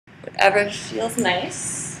Whatever feels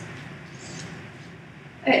nice.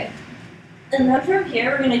 Okay. And then from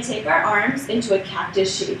here, we're going to take our arms into a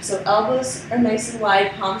cactus shape. So elbows are nice and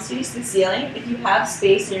wide, palms face the ceiling. If you have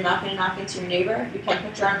space and you're not going to knock into your neighbor, you can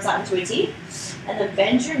put your arms out into a T. And then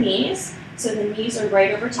bend your knees, so the knees are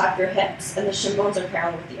right over top your hips and the shin bones are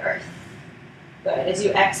parallel with the earth. Good. As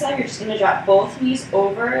you exhale, you're just going to drop both knees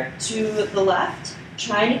over to the left,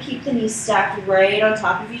 trying to keep the knees stacked right on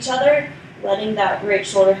top of each other, letting that right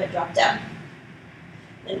shoulder head drop down.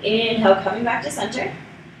 Then inhale, coming back to center.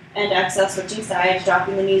 And exhale, switching sides,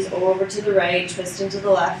 dropping the knees over to the right, twisting to the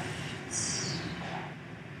left.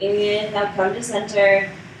 Inhale, come to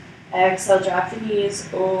center. Exhale, drop the knees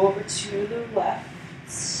over to the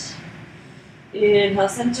left. Inhale,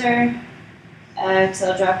 center.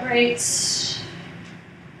 Exhale, drop right.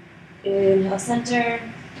 Inhale, center.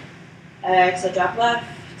 Exhale, drop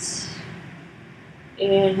left.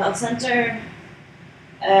 Inhale, center.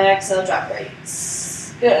 Exhale, drop right.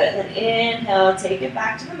 Good. Then inhale, take it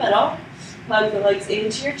back to the middle. Hug the legs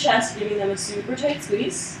into your chest, giving them a super tight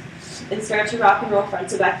squeeze. And start to rock and roll front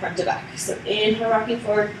to back, front to back. So inhale, rocking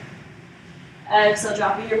forward. Exhale,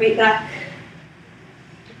 dropping your weight back.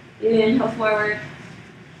 Inhale, forward.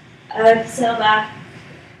 Exhale, back.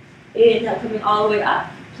 Inhale, coming all the way up.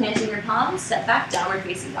 Planting your palms, step back, downward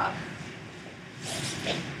facing dog.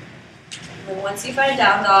 And then once you find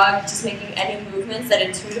down dog, just making any movements that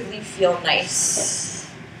intuitively feel nice.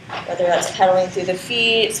 Whether that's pedaling through the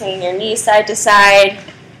feet, swinging your knees side to side.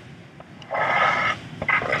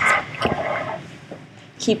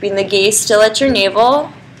 Keeping the gaze still at your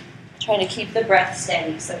navel. Trying to keep the breath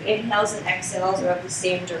steady. So inhales and exhales are of the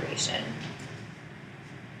same duration.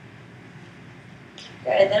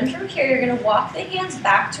 Good. Then from here, you're going to walk the hands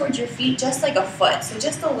back towards your feet just like a foot. So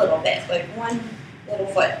just a little bit, like one little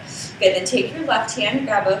foot. Good. Then take your left hand,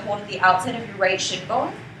 grab a hold of the outside of your right shin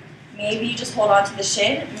bone. Maybe you just hold on to the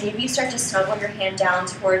shin. Maybe you start to snuggle your hand down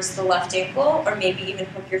towards the left ankle, or maybe even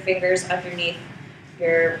hook your fingers underneath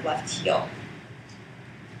your left heel.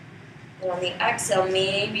 And on the exhale,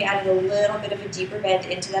 maybe adding a little bit of a deeper bend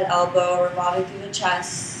into that elbow, revolving through the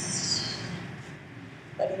chest,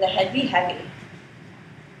 letting the head be heavy.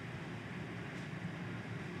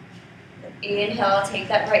 Inhale, take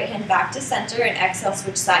that right hand back to center, and exhale,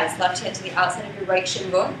 switch sides. Left hand to the outside of your right shin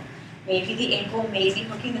bone. Maybe the ankle, maybe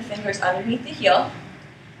hooking the fingers underneath the heel.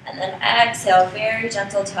 And then exhale, very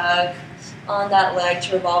gentle tug on that leg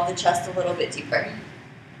to revolve the chest a little bit deeper.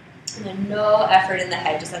 And then no effort in the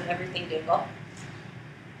head, just let everything dangle.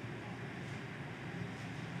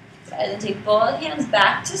 And then take both hands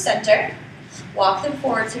back to center. Walk them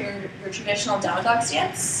forward to your traditional down dog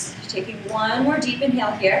stance. Taking one more deep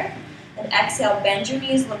inhale here. And exhale, bend your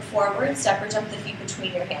knees, look forward, step or jump the feet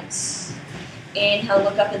between your hands. Inhale,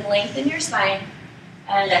 look up and lengthen your spine.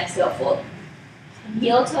 And exhale, fold. And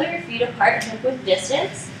heel toe your feet apart, hip width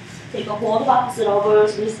distance. Take a hold of opposite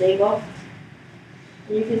elbows, just angle.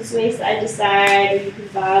 And you can sway side to side, or you can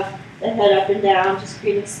bob the head up and down, just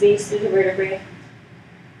creating space through the vertebrae.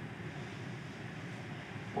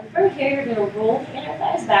 And from here, you're going to roll the inner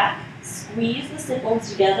thighs back, squeeze the sit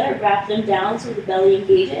bones together, wrap them down so the belly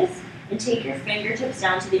engages, and take your fingertips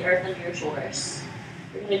down to the earth under your shoulders.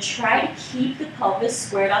 You're going to try to keep the pelvis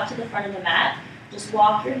squared up to the front of the mat. Just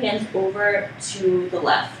walk your hands over to the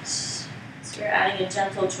left. So you're adding a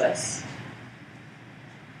gentle twist.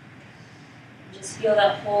 Just feel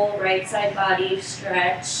that whole right side body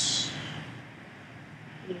stretch.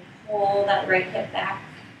 You pull that right hip back.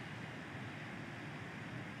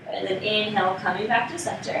 And then inhale, coming back to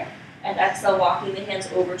center. And exhale, walking the hands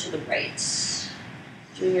over to the right.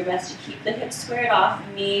 Doing your best to keep the hips squared off,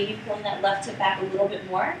 maybe pulling that left hip back a little bit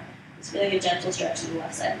more. Just feeling a gentle stretch to the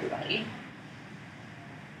left side of your body.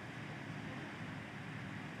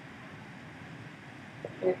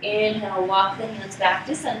 Your inhale, walk the hands back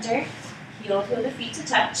to center. Heel toe the feet to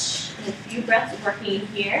touch. And a few breaths working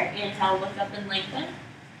here. Inhale, look up and lengthen.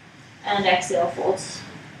 And exhale, fold.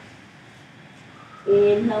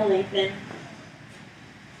 Inhale, lengthen.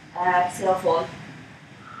 Exhale, fold.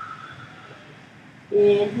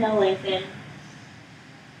 Inhale, lengthen.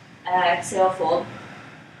 Exhale, fold.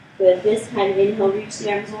 Good. This time, inhale, reach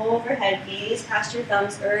the arms overhead, gaze past your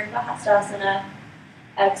thumbs, Urdhva Hastasana.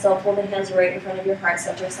 Exhale, pull the hands right in front of your heart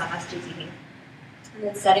center, Samastiti. And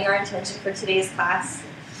then setting our intention for today's class.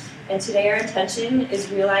 And today our intention is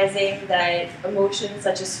realizing that emotions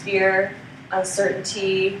such as fear,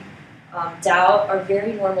 uncertainty, doubt are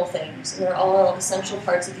very normal things, and they're all essential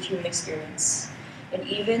parts of the human experience. And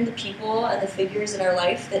even the people and the figures in our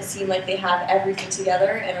life that seem like they have everything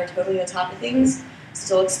together and are totally on top of things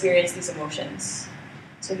still experience these emotions.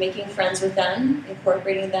 So making friends with them,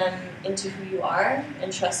 incorporating them into who you are,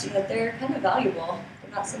 and trusting that they're kind of valuable.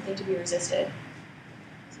 They're not something to be resisted.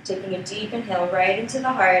 So taking a deep inhale right into the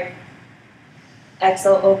heart.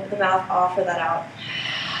 Exhale, open the mouth, offer that out.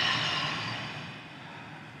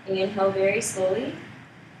 Inhale very slowly.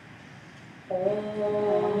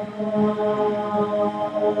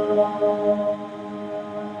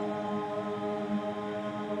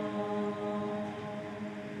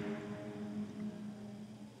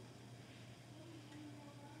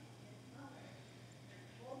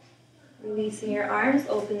 Releasing your arms,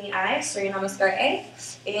 open the eyes, Surya Namaskar A.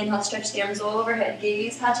 Inhale, stretch the arms overhead,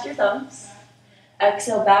 gaze past your thumbs.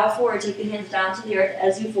 Exhale, bow forward, take the hands down to the earth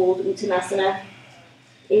as you fold, Uttanasana.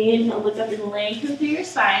 Inhale, look up and lengthen through your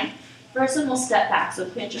spine. First one, we'll step back, so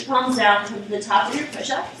plant your palms down, come to the top of your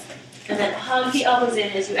push-ups, and then hug the elbows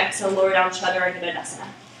in as you exhale, lower down, Chaturanga.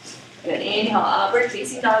 Good, inhale, upward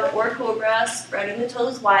facing dog or cobra, spreading the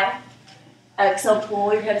toes wide. Exhale,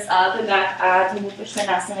 pull your hips up and back, Adho Mukha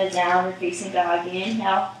Svanasana, downward facing dog.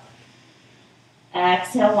 Inhale.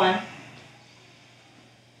 Exhale, one.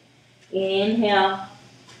 Inhale.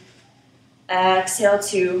 Exhale,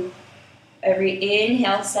 two. Every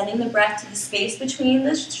inhale, sending the breath to the space between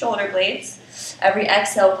the shoulder blades. Every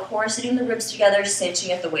exhale, corseting the ribs together,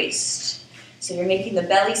 cinching at the waist. So you're making the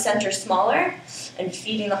belly center smaller and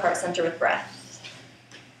feeding the heart center with breath.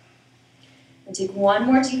 And take one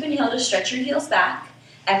more deep inhale to stretch your heels back.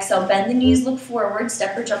 Exhale, bend the knees, look forward,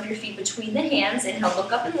 step or jump your feet between the hands. Inhale,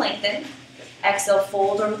 look up and lengthen. Exhale,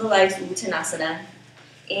 fold over the legs, Uttanasana.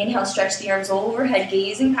 Inhale, stretch the arms overhead,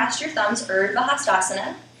 gazing past your thumbs, Urdhva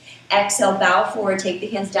Hastasana. Exhale, bow forward, take the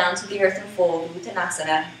hands down to the earth and fold,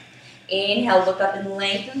 Uttanasana. Inhale, look up and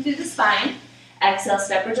lengthen through the spine. Exhale,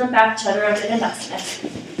 step or jump back, Chaturanga.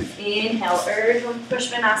 Inhale, Urdhva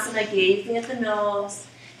Svanasana, gazing at the nose.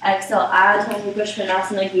 Exhale, Adho Mukha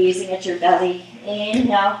Svanasana, gazing at your belly.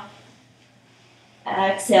 Inhale.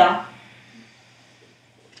 Exhale.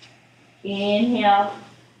 Inhale.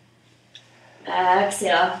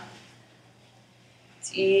 Exhale.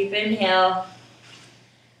 Deep inhale.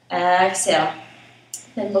 Exhale.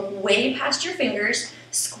 Then look way past your fingers.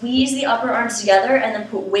 Squeeze the upper arms together and then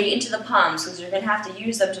put weight into the palms because you're going to have to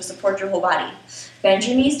use them to support your whole body. Bend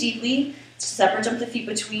your knees deeply. Step or jump the feet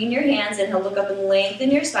between your hands. Inhale, look up and lengthen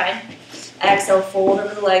your spine. Exhale, fold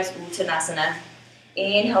over the legs, Uttanasana.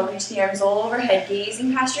 Inhale, reach the arms overhead,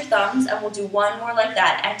 gazing past your thumbs, and we'll do one more like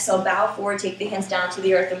that. Exhale, bow forward, take the hands down to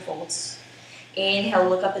the earth and fold. Inhale,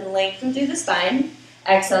 look up and lengthen through the spine.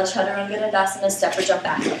 Exhale, Chaturanga, step or jump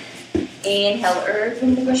back. Inhale,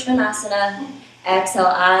 Urdhva Mukha Svanasana. Exhale,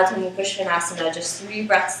 Adho Mukha Svanasana. Just 3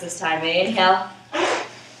 breaths this time. Inhale.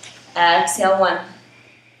 Exhale, 1.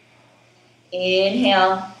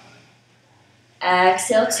 Inhale.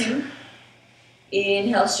 Exhale, 2.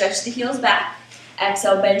 Inhale, stretch the heels back.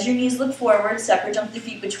 Exhale, bend your knees, look forward. Step or jump the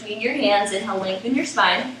feet between your hands. Inhale, lengthen your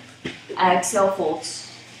spine. Exhale, fold.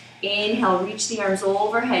 Inhale, reach the arms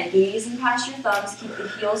overhead, gazing past your thumbs. Keep the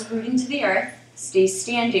heels rooting to the earth. Stay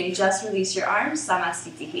standing, just release your arms,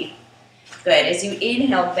 Samastitihi. Good, as you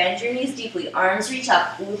inhale, bend your knees deeply, arms reach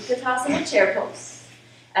up, Utkatasana, chair pose.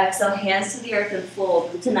 Exhale, hands to the earth and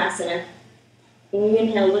fold, Uttanasana.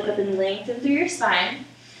 Inhale, look up and lengthen through your spine.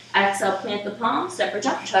 Exhale, plant the palms, step or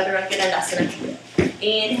jump, Chaturanga.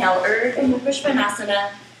 Inhale, Urdhva Mukha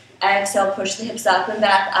Svanasana. Exhale, push the hips up and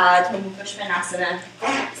back, Adho Mukha Svanasana.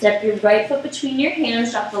 Step your right foot between your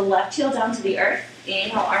hands, drop the left heel down to the earth.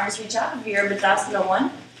 Inhale, arms reach up, Virabhadrasana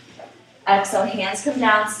 1. Exhale, hands come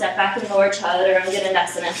down, step back and lower,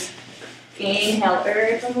 Chaturanga. Inhale,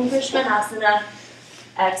 Urdhva Mukha Svanasana.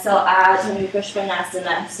 Exhale, Adho Mukha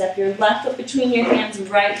Svanasana. Step your left foot between your hands,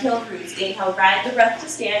 right heel roots. Inhale, ride the breath to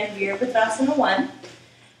stand, Virabhadrasana 1.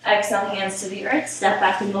 Exhale, hands to the earth, step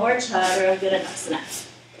back and lower, Chaturanga.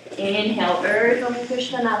 Inhale, Urdhva Mukha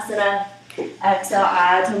Svanasana. Exhale,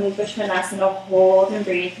 Adho Mukha Svanasana. Hold and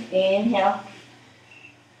breathe. Inhale.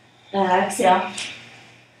 Exhale.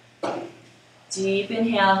 Deep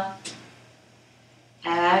inhale.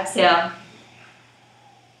 Exhale.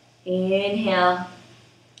 Inhale.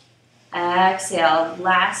 Exhale.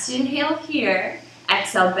 Last inhale here.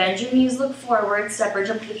 Exhale, bend your knees, look forward. Step or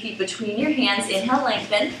jump the feet between your hands. Inhale,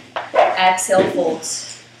 lengthen. Exhale, fold.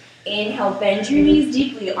 Inhale, bend your knees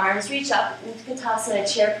deeply, arms reach up, Utkatasana,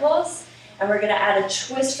 chair pose, and we're going to add a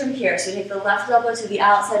twist from here. So take the left elbow to the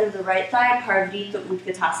outside of the right thigh, Parvarita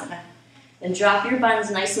Utkatasana. Then drop your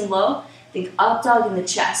buns nice and low, think up dog in the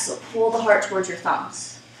chest, so pull the heart towards your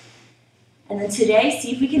thumbs. And then today,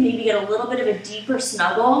 see if we can maybe get a little bit of a deeper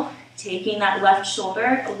snuggle, taking that left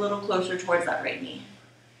shoulder a little closer towards that right knee.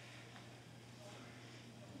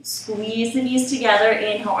 Squeeze the knees together.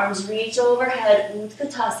 Inhale, arms reach overhead,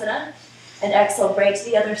 Utkatasana. And exhale, right to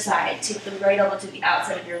the other side. Take the right elbow to the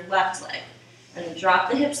outside of your left leg. And then drop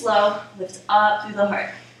the hips low, lift up through the heart.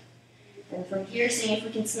 And from here, seeing if we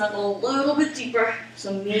can snuggle a little bit deeper.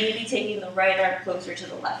 So maybe taking the right arm closer to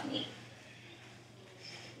the left knee.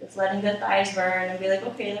 Just letting the thighs burn and be like,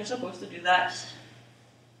 okay, they're supposed to do that.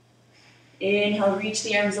 Inhale, reach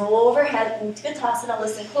the arms overhead, Utkatasana,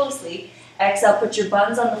 listen closely. Exhale, put your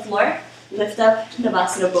buns on the floor. Lift up,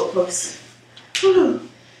 Navasana, boat pose. Whew.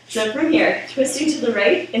 So from here, twisting to the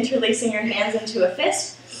right, interlacing your hands into a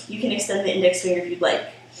fist. You can extend the index finger if you'd like.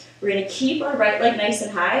 We're going to keep our right leg nice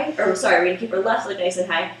and high, we're going to keep our left leg nice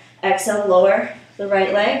and high. Exhale, lower the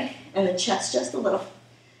right leg and the chest just a little.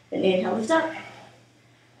 Then inhale, lift up.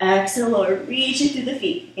 Exhale, lower, reaching through the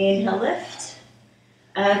feet. Inhale, lift.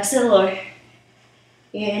 Exhale, lower.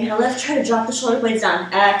 Inhale, lift. Try to drop the shoulder blades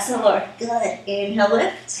down. Exhale, lower. Good. Inhale,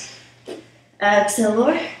 lift. Exhale,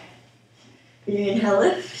 lower. Inhale,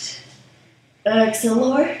 lift. Exhale,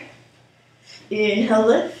 lower. Inhale,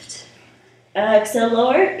 lift. Exhale,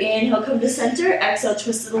 lower. Inhale, come to center. Exhale,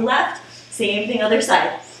 twist to the left. Same thing, other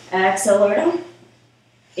side. Exhale, lower down.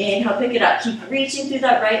 Inhale, pick it up. Keep reaching through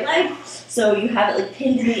that right leg so you have it like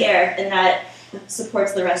pinned in the air, and that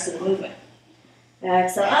supports the rest of the movement.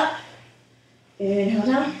 Exhale, up. Inhale,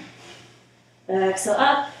 down. Exhale,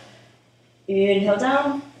 up. Inhale,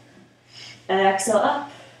 down. Exhale,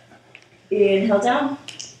 up. Inhale, down.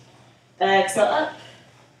 Exhale, up.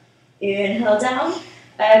 Inhale, down.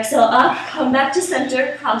 Exhale, up. Come back to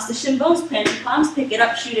center. Cross the shin bones, plant your palms, pick it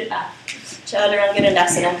up, shoot it back.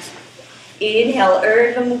 Chaturanga. Inhale,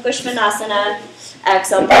 Urdhva Mukha Svanasana.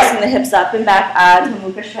 Exhale, pressing the hips up and back. Adho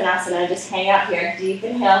Mukha Svanasana. Just hang out here. Deep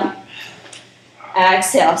inhale.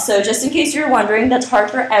 Exhale. So just in case you're wondering, that's hard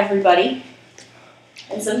for everybody.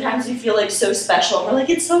 And sometimes we feel like so special. We're like,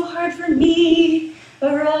 it's so hard for me,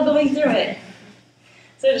 but we're all going through it.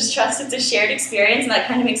 So just trust it's a shared experience, and that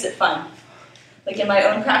kind of makes it fun. Like in my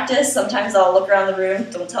own practice, sometimes I'll look around the room,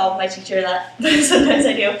 don't tell my teacher that, but sometimes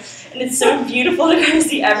I do. And it's so beautiful to kind of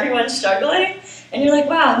see everyone struggling, and you're like,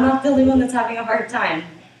 wow, I'm not the only one that's having a hard time.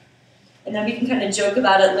 And then we can kind of joke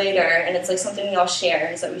about it later, and it's like something we all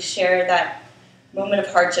share, is that we share that moment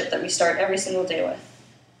of hardship that we start every single day with.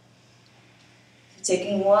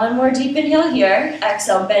 Taking one more deep inhale here.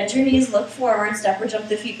 Exhale, bend your knees, look forward, step or jump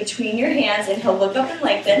the feet between your hands. Inhale, look up and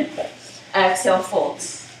lengthen. Exhale, fold.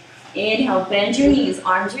 Inhale, bend your knees,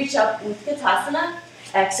 arms reach up, Utkatasana.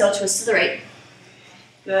 Exhale, twist to the right.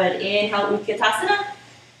 Good. Inhale, Utkatasana.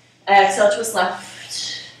 Exhale, twist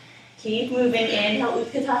left. Keep moving. Inhale,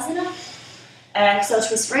 Utkatasana. Exhale,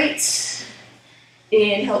 twist right.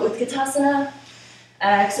 Inhale, Utkatasana.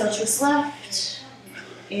 Exhale, twist left.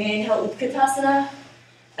 Inhale, Utkatasana.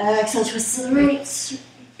 Exhale, twist to the right.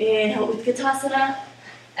 Inhale, Utkatasana.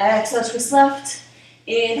 Exhale, twist left.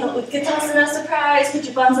 Inhale, Utkatasana, surprise. Put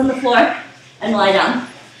your buns on the floor and lie down.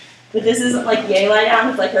 But this isn't like yay lie down,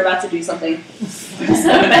 it's like you're about to do something.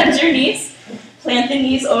 So bend your knees, plant the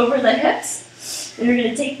knees over the hips. And you're going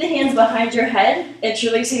to take the hands behind your head,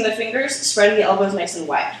 interlacing the fingers, spreading the elbows nice and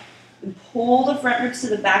wide. And pull the front ribs to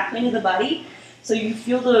the back plane of the body so you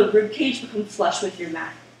feel the rib cage become flush with your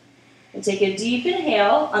mat. And take a deep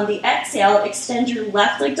inhale. On the exhale, extend your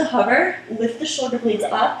left leg to hover, lift the shoulder blades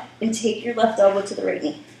up, and take your left elbow to the right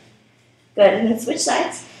knee. Good, and then switch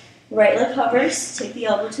sides. Right leg hovers, take the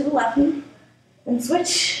elbow to the left knee, and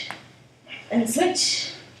switch, and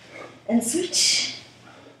switch, and switch,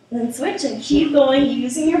 and switch, and keep going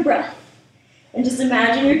using your breath. And just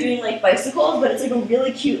imagine you're doing like bicycles, but it's like a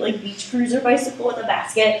really cute like beach cruiser bicycle with a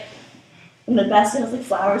basket. And the basket has like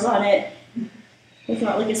flowers on it. It's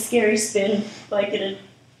not like a scary spin like in a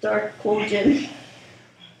dark, cold gym.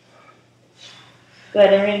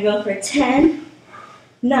 Good, and we're gonna go for 10,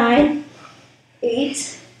 9,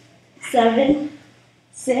 8, 7,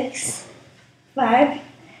 6, 5,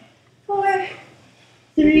 4,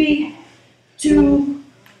 3, 2,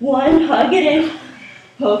 1. Hug it in.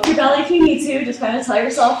 Poke your belly if you need to. Just kind of tell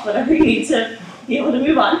yourself whatever you need to be able to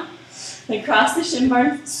move on. Then cross the shin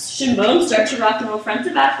bones. Start to rock and roll front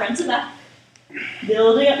to back, front to back.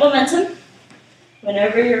 Building up momentum.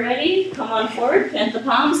 Whenever you're ready, come on forward, plant the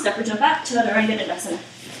palms, step or jump back, Chaturanga.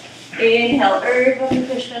 Inhale, Urdhva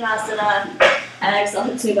Mukha Svanasana. Exhale,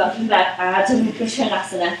 hips move up and back, Adho Mukha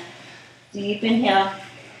Svanasana. Deep inhale.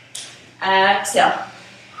 Exhale.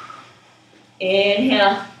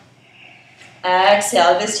 Inhale.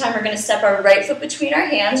 Exhale. This time we're going to step our right foot between our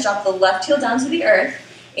hands, drop the left heel down to the earth.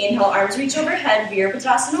 Inhale, arms reach overhead,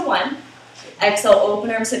 Virabhadrasana 1. Exhale,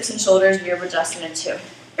 open arms, hips, and shoulders, Virabhadrasana 2.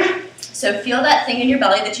 So feel that thing in your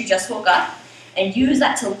belly that you just woke up, and use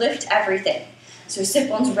that to lift everything. So sit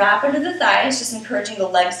bones wrap under the thighs, just encouraging the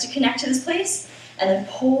legs to connect to this place, and then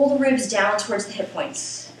pull the ribs down towards the hip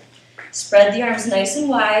points. Spread the arms nice and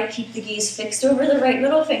wide, keep the gaze fixed over the right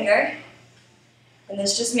middle finger, and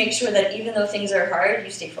this just makes sure that even though things are hard,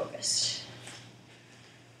 you stay focused.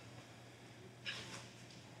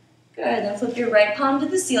 Good, then flip your right palm to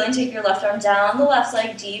the ceiling, take your left arm down the left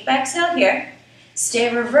leg, deep exhale here.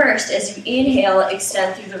 Stay reversed as you inhale,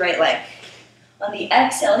 extend through the right leg. On the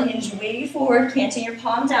exhale, hinge way forward, planting your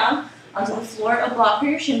palm down onto the floor, a block for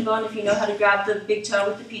your shin bone. If you know how to grab the big toe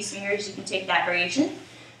with the peace fingers, you can take that variation.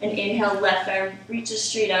 And inhale, left arm reaches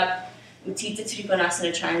straight up, Utthita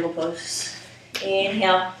Trikonasana, triangle pose.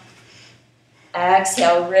 Inhale.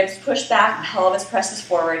 Exhale, ribs push back, pelvis presses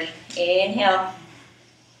forward. Inhale.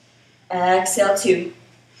 Exhale, 2.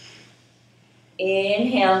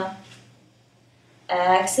 Inhale.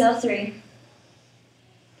 Exhale, 3.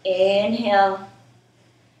 Inhale.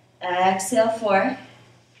 Exhale, 4.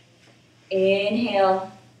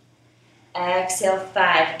 Inhale. Exhale,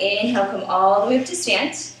 5. Inhale, come all the way up to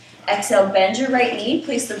stand. Exhale, bend your right knee.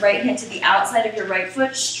 Place the right hand to the outside of your right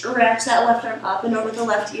foot. Stretch that left arm up and over the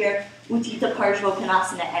left ear. Utthita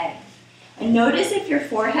Parshvottanasana A. And notice if your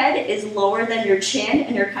forehead is lower than your chin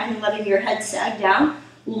and you're kind of letting your head sag down,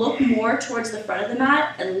 look more towards the front of the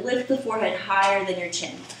mat and lift the forehead higher than your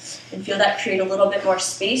chin. And feel that create a little bit more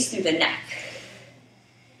space through the neck.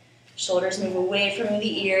 Shoulders move away from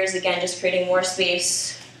the ears, again, just creating more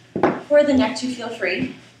space for the neck to feel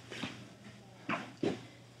free.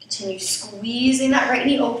 Continue squeezing that right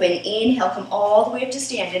knee open. Inhale, come all the way up to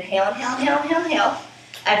stand. Inhale, inhale, inhale, inhale, inhale.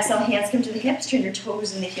 Exhale, hands come to the hips, turn your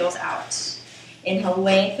toes and the heels out. Inhale,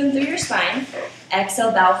 lengthen through your spine.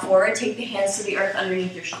 Exhale, bow forward, take the hands to the earth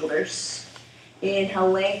underneath your shoulders.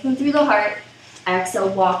 Inhale, lengthen through the heart. Exhale,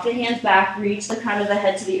 walk the hands back, reach the crown of the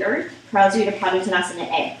head to the earth. Prasarita Padottanasana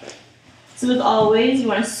A. So as always, you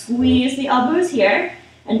want to squeeze the elbows here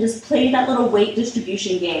and just play that little weight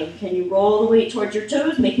distribution game. Can you roll the weight towards your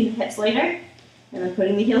toes, making the hips lighter, and then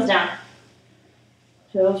putting the heels down.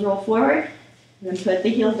 Toes roll forward, and then put the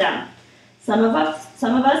heels down. Some of us,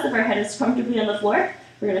 if our head is comfortably on the floor,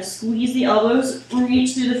 we're going to squeeze the elbows,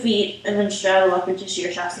 reach through the feet, and then straddle up into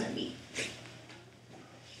Shirshasana B.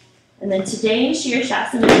 And then today in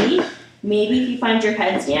Shirshasana B, maybe if you find your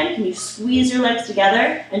headstand, can you squeeze your legs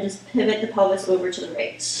together and just pivot the pelvis over to the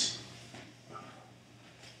right.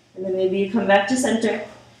 And then maybe you come back to center,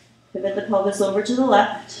 pivot the pelvis over to the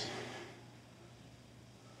left.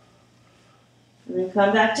 And then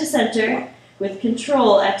come back to center. With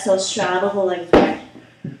control, exhale, straddle the legs back.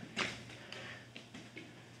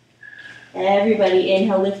 Everybody,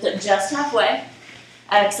 inhale, lift up just halfway.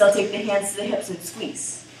 Exhale, take the hands to the hips and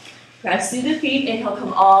squeeze. Press through the feet, inhale,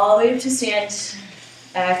 come all the way up to stand.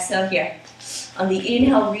 Exhale here. On the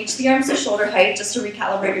inhale, reach the arms to shoulder height just to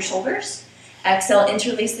recalibrate your shoulders. Exhale,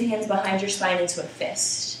 interlace the hands behind your spine into a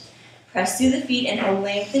fist. Press through the feet, inhale,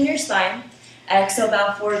 lengthen your spine. Exhale,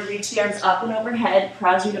 bow forward, reach the arms up and overhead,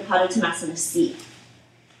 Prasarita Padottanasana C.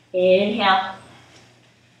 Inhale.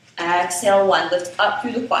 Exhale, 1, lift up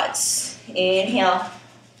through the quads. Inhale.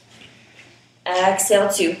 Exhale,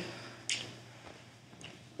 2.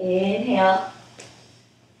 Inhale.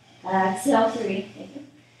 Exhale, 3.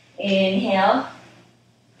 Inhale.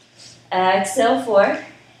 Exhale, 4.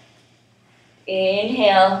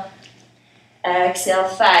 Inhale. Exhale,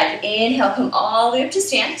 5. Inhale, come all the way up to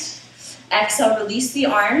stand. Exhale, release the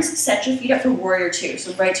arms, set your feet up for warrior 2.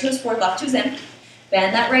 So right toes forward, left toes in.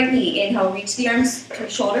 Bend that right knee. Inhale, reach the arms to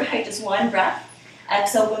shoulder height, just 1 breath.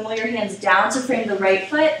 Exhale, wimble your hands down to frame the right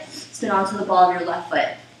foot, spin onto the ball of your left foot.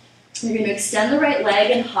 You're going to extend the right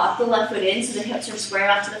leg and hop the left foot in so the hips are square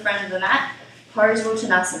off to the front of the mat.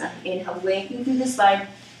 Parshvottanasana. Inhale, lengthen through the spine.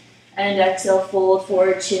 And exhale, fold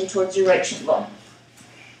forward, chin towards your right shin bone.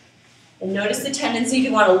 And notice the tendency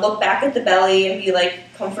to want to look back at the belly and be like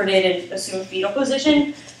comforted and assume fetal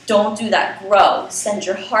position. Don't do that. Grow. Send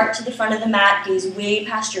your heart to the front of the mat. Gaze way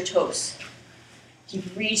past your toes.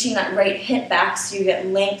 Keep reaching that right hip back so you get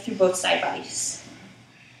length through both side bodies.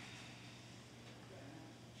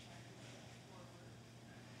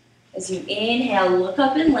 As you inhale, look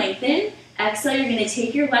up and lengthen. Exhale, you're going to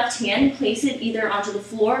take your left hand, place it either onto the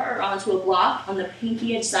floor or onto a block on the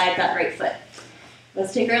pinky edge side of that right foot.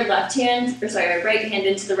 Let's take our our right hand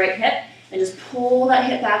into the right hip and just pull that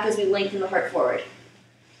hip back as we lengthen the heart forward.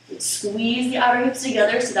 Let's squeeze the outer hips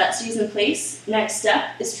together so that stays in place. Next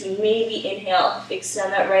step is to maybe inhale,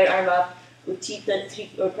 extend that right arm up, Utthita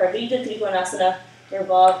Trikonasana,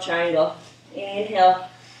 revolve triangle. Inhale,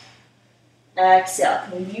 exhale.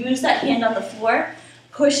 Use that hand on the floor,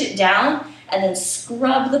 push it down. And then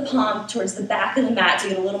scrub the palm towards the back of the mat to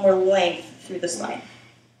get a little more length through the spine.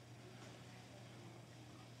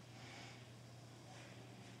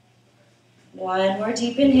 One more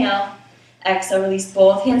deep inhale. Exhale, release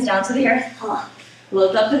both hands down to the earth.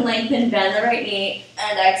 Look up and lengthen, bend the right knee,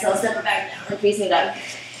 and exhale, step it back down, facing dog.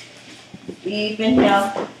 Deep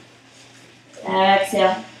inhale.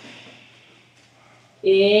 Exhale.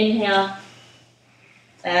 Inhale.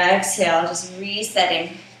 Exhale, just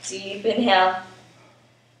resetting. Deep inhale.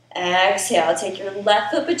 Exhale, take your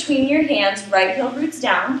left foot between your hands, right heel roots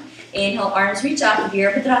down. Inhale, arms reach up,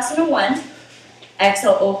 Virabhadrasana 1.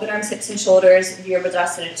 Exhale, open arms, hips and shoulders,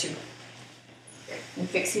 Virabhadrasana 2. And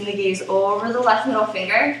fixing the gaze over the left middle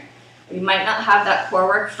finger. We might not have that core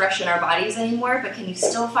work fresh in our bodies anymore, but can you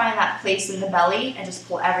still find that place in the belly and just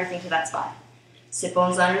pull everything to that spot? Sit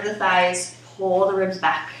bones under the thighs, pull the ribs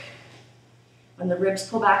back. When the ribs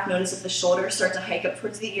pull back, notice if the shoulders start to hike up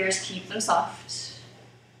towards the ears, keep them soft.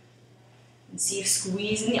 And see if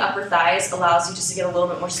squeezing the upper thighs allows you just to get a little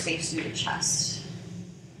bit more space through your chest.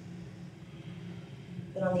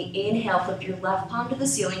 Then on the inhale, flip your left palm to the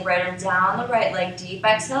ceiling, right arm down the right leg, deep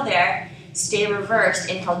exhale there. Stay reversed,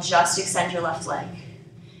 inhale, just extend your left leg.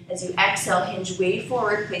 As you exhale, hinge way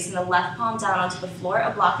forward, placing the left palm down onto the floor,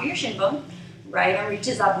 a block of your shin bone. Right arm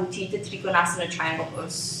reaches up, Utthita Trikonasana, triangle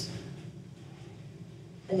pose.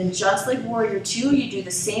 And then just like Warrior 2, you do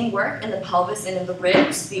the same work in the pelvis and in the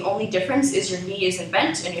ribs. The only difference is your knee isn't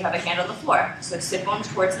bent and you have a hand on the floor. So sit bones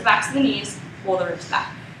towards the backs of the knees, pull the ribs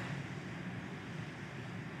back.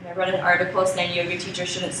 And I read an article saying yoga teachers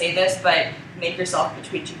shouldn't say this, but make yourself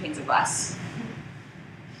between two panes of glass.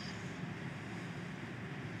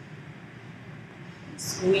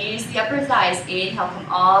 Squeeze the upper thighs. Inhale, come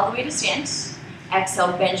all the way to stand.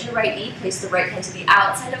 Exhale, bend your right knee, place the right hand to the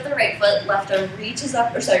outside of the right foot, left arm reaches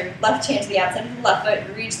up, left hand to the outside of the left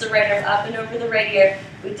foot, reach the right arm up and over the right ear,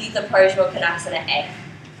 Utthita Parishvottanasana A.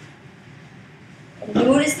 And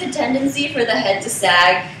notice the tendency for the head to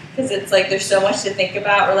sag, because it's like there's so much to think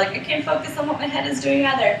about. We're like, I can't focus on what my head is doing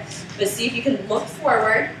either. But see if you can look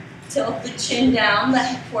forward, tilt the chin down,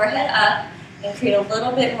 the forehead up, and create a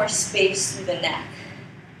little bit more space through the neck.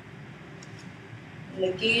 And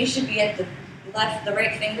the gaze should be at the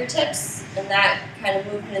right fingertips, and that kind of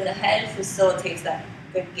movement in the head facilitates that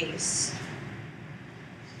good gaze.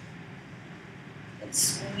 And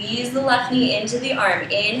squeeze the left knee into the arm.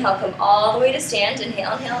 Inhale, come all the way to stand.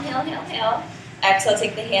 Inhale, inhale, inhale, inhale, inhale. Exhale,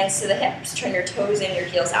 take the hands to the hips. Turn your toes in, your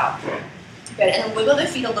heels out. Good, and then wiggle the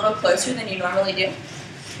feet a little closer than you normally do.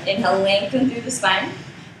 Inhale, lengthen through the spine.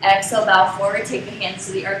 Exhale, bow forward. Take the hands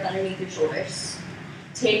to the earth underneath your shoulders.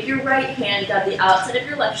 Take your right hand, grab the outside of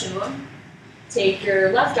your left shin bone. Take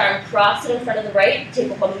your left arm, cross it in front of the right, take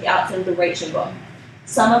a hold of the outside of the right shin bone.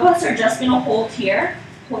 Some of us are just going to hold here,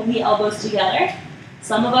 holding the elbows together.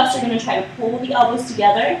 Some of us are going to try to pull the elbows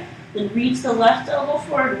together, then reach the left elbow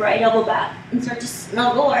forward, right elbow back, and start to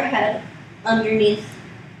snuggle our head underneath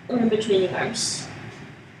or in between the arms.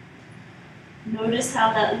 Notice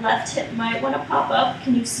how that left hip might want to pop up.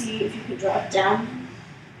 Can you see if you could drop down,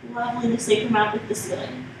 leveling the sacrum out with the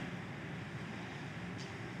ceiling?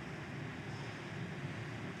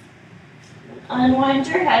 Unwind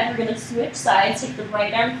your head. We're going to switch sides. Take the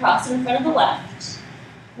right arm, cross it in front of the left.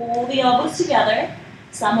 Pull the elbows together.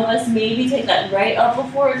 Some of us maybe take that right elbow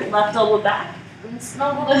forward, left elbow back. And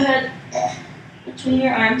snuggle the head between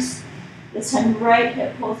your arms. This time right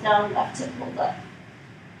hip pulls down, left hip pulls up.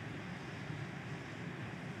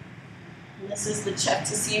 And this is the check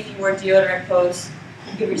to see if you wore deodorant pose.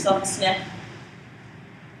 Give yourself a sniff.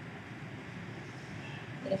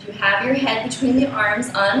 And if you have your head between the arms,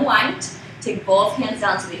 unwind. Take both hands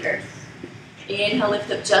down to the earth. Inhale, lift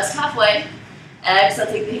up just halfway. Exhale,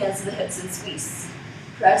 take the hands to the hips and squeeze.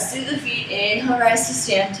 Press through the feet. Inhale, rise to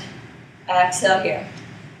stand. Exhale here.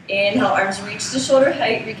 Inhale, arms reach to shoulder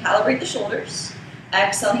height. Recalibrate the shoulders.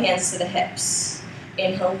 Exhale, hands to the hips.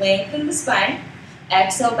 Inhale, lengthen the spine.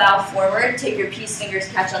 Exhale, bow forward. Take your peace fingers,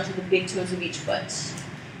 catch onto the big toes of each foot.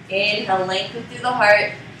 Inhale, lengthen through the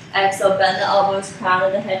heart. Exhale, bend the elbows, crown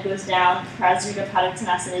of the head goes down.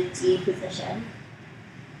 Prasarita deep position.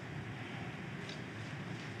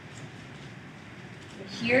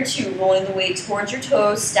 Here too, rolling the weight towards your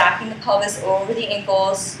toes, stacking the pelvis over the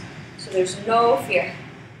ankles, so there's no fear.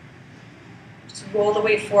 Just roll the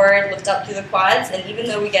weight forward, lift up through the quads, and even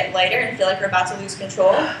though we get lighter and feel like we're about to lose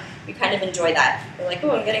control, we kind of enjoy that. We're like,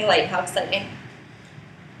 oh, I'm getting light, how exciting.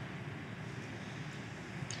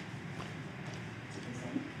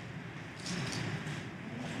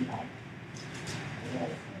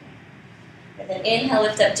 Then inhale,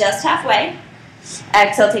 lift up just halfway.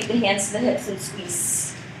 Exhale, take the hands to the hips and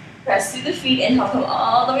squeeze. Press through the feet. Inhale, come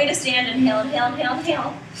all the way to stand. Inhale, inhale, inhale,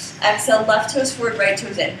 inhale. Exhale, left toes forward, right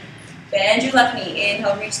toes in. Bend your left knee.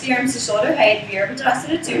 Inhale, reach the arms to shoulder height.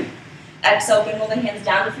 Virabhadrasana 2. Exhale, bring all the hands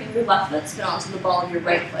down to frame your left foot. Spin onto the ball of your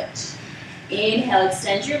right foot. Inhale,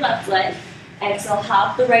 extend your left leg. Exhale,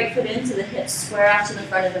 hop the right foot into the hips, square out to the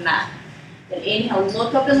front of the mat. Then inhale,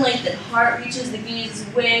 look up and lengthen. Heart reaches, the gaze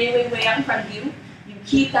is way, way, way out in front of you. You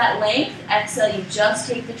keep that length. Exhale, you just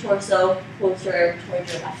take the torso closer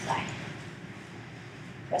towards your left thigh.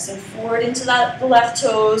 Pressing forward into the left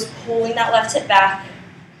toes, pulling that left hip back.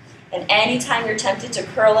 And anytime you're tempted to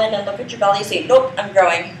curl in and look at your belly, say, nope, I'm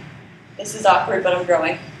growing. This is awkward, but I'm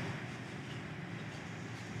growing.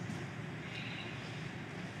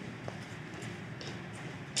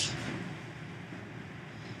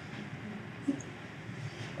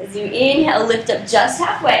 As you inhale, lift up just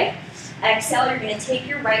halfway. Exhale, you're going to take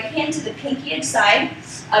your right hand to the pinky edge side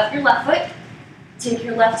of your left foot. Take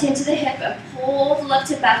your left hand to the hip and pull the left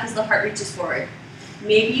hip back as the heart reaches forward.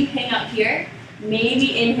 Maybe you hang up here.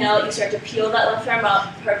 Maybe inhale, you start to peel that left arm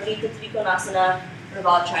up, Parvarita Trikonasana,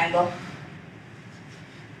 revolve triangle.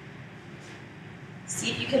 See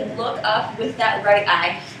if you can look up with that right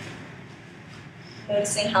eye.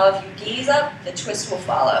 Noticing how if you gaze up, the twist will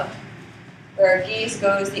follow. Where our gaze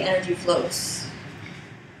goes, the energy flows.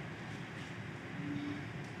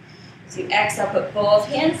 As you exhale, put both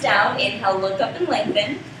hands down. Inhale, look up and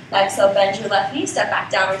lengthen. Exhale, bend your left knee, step back,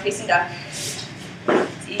 downward facing dog.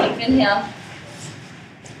 Deep inhale.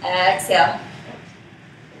 Exhale.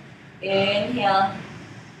 Inhale.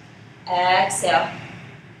 Exhale.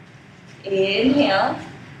 Inhale.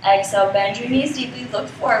 Exhale, bend your knees deeply, look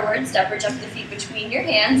forward, step or jump the feet between your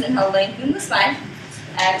hands. Inhale, lengthen the spine.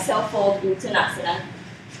 Exhale, fold Uttanasana.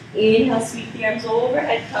 Inhale, sweep the arms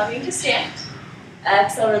overhead, coming to stand.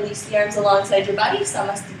 Exhale, release the arms alongside your body,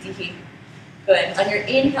 Samastitihi. Good. On your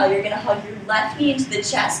inhale, you're going to hug your left knee into the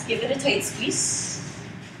chest, give it a tight squeeze.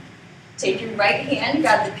 Take your right hand,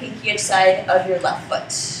 grab the pinky edge side of your left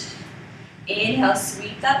foot. Inhale,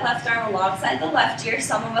 sweep that left arm alongside the left ear.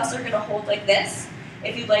 Some of us are going to hold like this.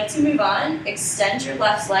 If you'd like to move on, extend your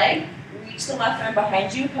left leg, reach the left arm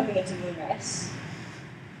behind you, coming into moonrise.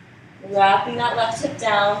 Wrapping that left hip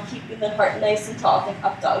down, keeping the heart nice and tall, think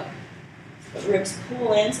up dog. The ribs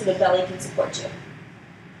pull in so the belly can support you.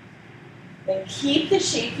 Then keep the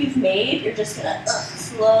shape you've made. You're just gonna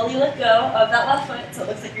slowly let go of that left foot so it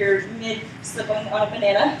looks like you're mid-slipping on a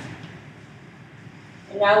banana.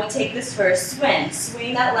 And now we take this for a swing.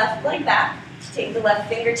 Swing that left leg back. Take the left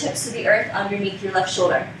fingertips to the earth underneath your left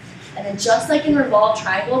shoulder. And then just like in revolve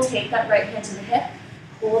triangle, take that right hand to the hip.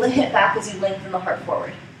 Pull the hip back as you lengthen the heart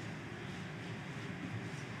forward.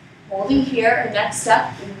 Holding here, our next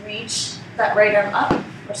step, reach that right arm up,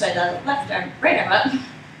 or sorry, the left arm, right arm up.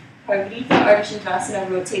 Parvarita Ardha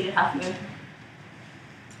rotated half moon.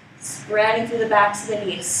 Spreading through the backs of the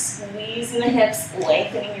knees, squeezing the hips,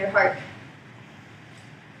 lengthening your heart.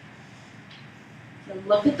 Then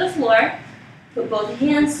look at the floor, put both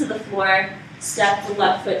hands to the floor, step the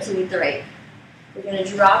left foot to meet the right. We're going to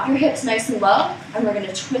drop your hips nice and low, and we're going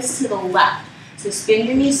to twist to the left. So spin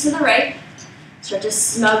your knees to the right, start to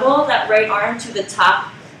snuggle that right arm to the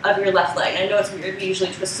top of your left leg. I know it's weird, we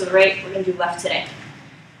usually twist to the right, we're going to do left today.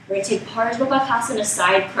 We're going to take Parsvabhakasana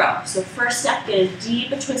side crow. So first step, get as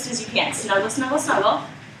deep a twist as you can. Snuggle, snuggle, snuggle,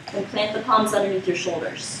 and plant the palms underneath your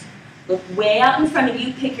shoulders. Look way out in front of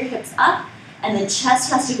you, pick your hips up, and the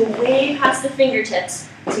chest has to go way past the fingertips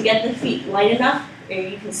to get the feet light enough, or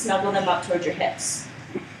you can snuggle them up towards your hips.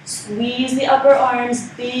 Squeeze the upper arms,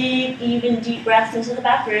 big, even, deep breaths into the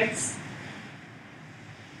back ribs.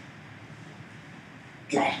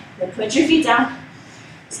 Good. Then put your feet down,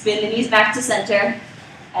 spin the knees back to center,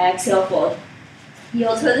 exhale, fold.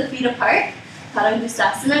 Heel toe the feet apart,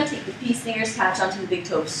 Padangustasana, take the peace fingers, catch onto the big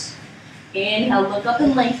toes. Inhale, look up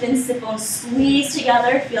and lengthen, sit bones squeeze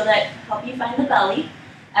together, feel that help you find the belly.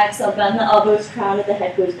 Exhale, bend the elbows, crown of the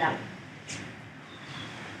head goes down.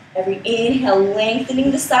 Every inhale,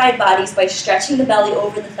 lengthening the side bodies by stretching the belly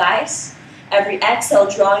over the thighs. Every exhale,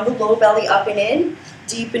 drawing the low belly up and in,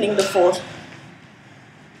 deepening the fold.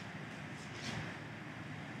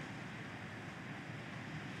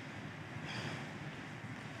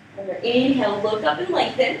 On your inhale, look up and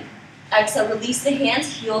lengthen. Exhale, release the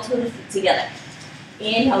hands, heel toe the feet together.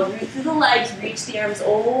 Inhale, root through the legs, reach the arms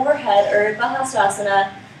overhead, Urdhva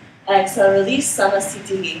Hastasana. Exhale, release,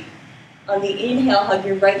 Samastitihi. On the inhale, hug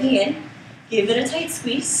your right knee in, give it a tight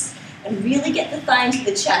squeeze, and really get the thigh into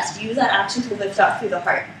the chest. Use that action to lift up through the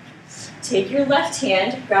heart. Take your left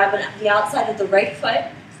hand, grab the outside of the right foot.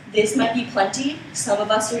 This might be plenty. Some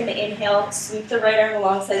of us are going to inhale, sweep the right arm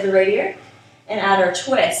alongside the right ear, And add our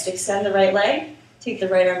twist. Extend the right leg, take the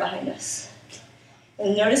right arm behind us.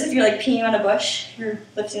 And notice if you're like peeing on a bush, you're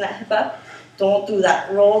lifting that hip up. Don't do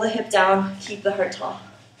that. Roll the hip down, keep the heart tall.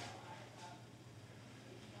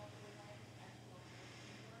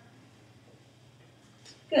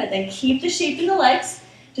 Good, then keep the shape in the legs.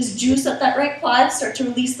 Just juice up that right quad, start to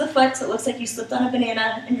release the foot so it looks like you slipped on a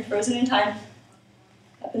banana and you're frozen in time.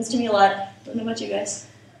 Happens to me a lot, don't know about you guys.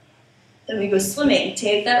 Then we go swimming.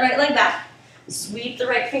 Take that right leg back, sweep the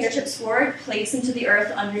right fingertips forward, place into the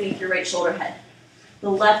earth underneath your right shoulder head. The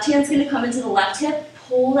left hand's gonna come into the left hip,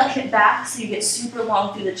 pull that hip back so you get super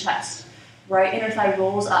long through the chest. Right inner thigh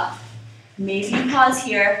rolls up. Maybe you pause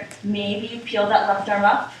here, maybe you peel that left arm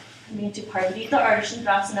up. Coming to Pardita Ardha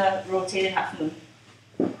Shankrasana, rotated half moon.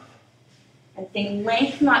 And think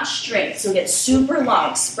length, not strength. So get super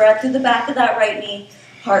long. Spread through the back of that right knee,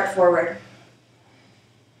 heart forward.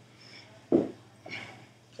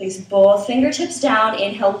 Place both fingertips down.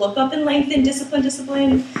 Inhale, look up and lengthen, discipline,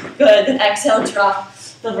 discipline. Good, then exhale, drop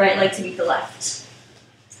the right leg to meet the left.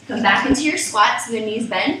 Come back into your squat, so the knees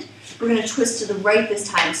bend. We're gonna twist to the right this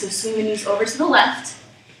time. So swing the knees over to the left.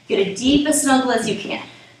 Get a deep as snuggle as you can.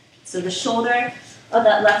 So the shoulder of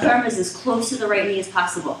that left arm is as close to the right knee as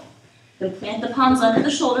possible. Then plant the palms under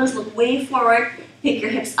the shoulders, look way forward, pick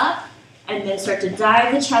your hips up, and then start to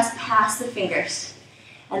dive the chest past the fingers.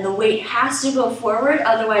 And the weight has to go forward,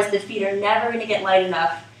 otherwise the feet are never going to get light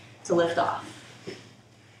enough to lift off.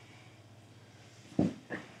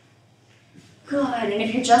 Good, and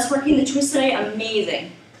if you're just working the twist today,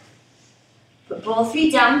 amazing. Put both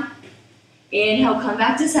feet down. Inhale, come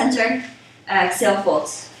back to center. Exhale,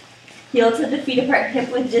 folds. Heel to the feet apart,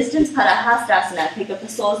 hip width distance, Padahastasana. Pick up the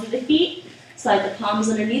soles of the feet, slide the palms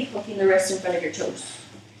underneath, hooking the wrists in front of your toes.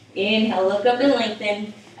 Inhale, look up and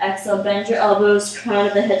lengthen. Exhale, bend your elbows, crown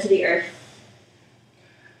of the head to the earth.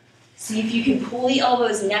 See if you can pull the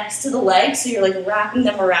elbows next to the legs, so you're like wrapping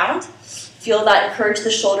them around. Feel that, encourage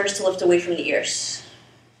the shoulders to lift away from the ears.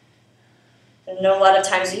 I know a lot of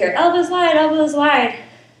times you hear elbows wide,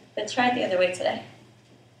 but try it the other way today.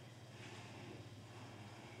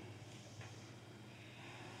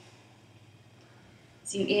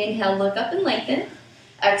 So you inhale, look up and lengthen.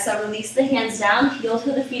 Exhale, release the hands down, heel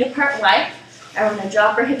to the feet apart wide. And we're going to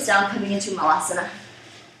drop our hips down, coming into Malasana.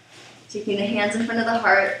 Taking the hands in front of the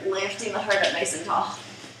heart, lifting the heart up nice and tall.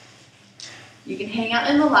 You can hang out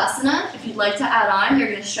in Malasana. If you'd like to add on, you're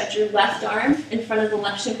going to stretch your left arm in front of the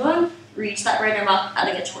left shin bone, reach that right arm up,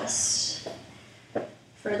 adding a twist.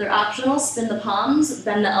 Further optional, spin the palms,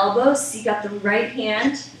 bend the elbows, seek out the right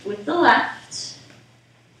hand with the left.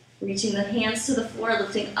 Reaching the hands to the floor,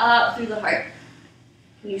 lifting up through the heart.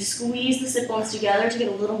 You squeeze the sit bones together to get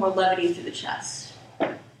a little more levity through the chest.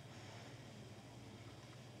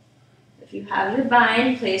 If you have your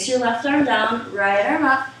bind, place your left arm down, right arm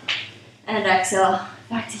up, and exhale,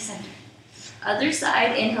 back to center. Other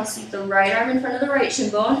side, inhale, sweep the right arm in front of the right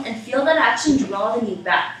shin bone, and feel that action draw the knee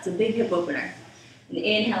back. It's a big hip opener. And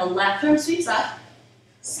inhale, left arm sweeps up.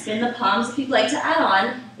 Spin the palms if you'd like to add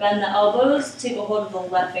on. Bend the elbows, take a hold of the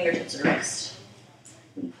left fingertips or wrist.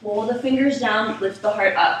 And pull the fingers down, lift the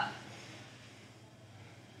heart up.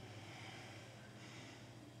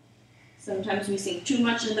 Sometimes we sink too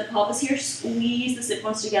much into the pelvis here. Squeeze the sit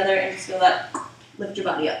bones together and just feel that lift your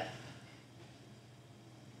body up.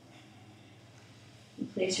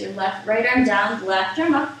 And place your right arm down, left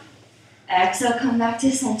arm up. Exhale, come back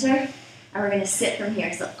to center. And we're going to sit from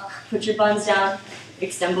here. So put your buns down,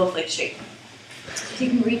 extend both legs straight.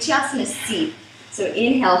 Take Mrityasana seat. So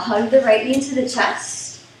inhale, hug the right knee into the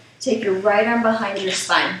chest. Take your right arm behind your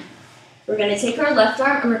spine. We're going to take our left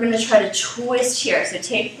arm and we're going to try to twist here. So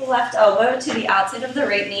take the left elbow to the outside of the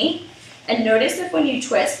right knee. And notice if when you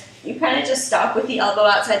twist, you kind of just stop with the elbow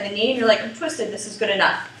outside the knee and you're like, I'm twisted, this is good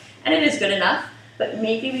enough. And it is good enough, but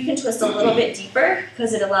maybe we can twist a little bit deeper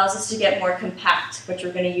because it allows us to get more compact, which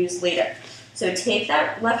we're going to use later. So take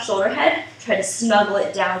that left shoulder head, try to snuggle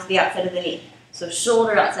it down to the outside of the knee. So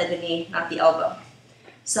shoulder outside the knee, not the elbow.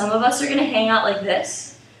 Some of us are going to hang out like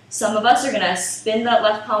this. Some of us are going to spin that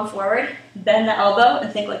left palm forward, bend the elbow,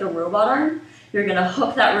 and think like a robot arm. You're going to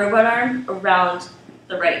hook that robot arm around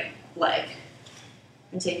the right leg.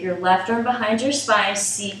 And take your left arm behind your spine,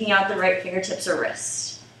 seeking out the right fingertips or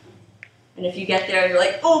wrist. And if you get there, you're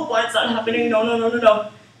like, oh, why it's not happening?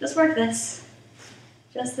 No. Just work this.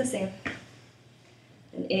 Just the same.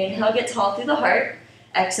 And inhale, get tall through the heart.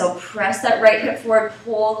 Exhale, press that right hip forward,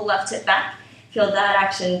 pull the left hip back. Feel that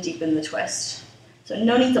action deepen the twist. So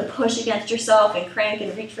no need to push against yourself and crank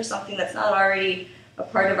and reach for something that's not already a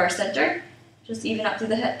part of our center. Just even up through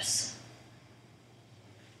the hips.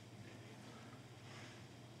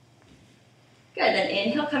 Good, then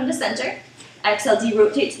inhale, come to center. Exhale,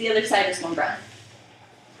 de-rotate to the other side, just one breath.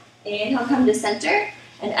 Inhale, come to center.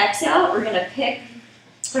 And exhale, we're gonna pick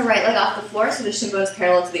the right leg off the floor so the shin bone is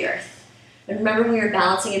parallel to the earth. And remember when we were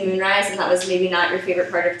balancing in moonrise and that was maybe not your favorite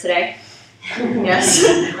part of today? Yes.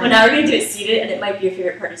 Well, now we're gonna do it seated and it might be your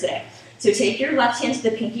favorite part of today. So take your left hand to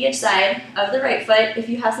the pinky edge side of the right foot. If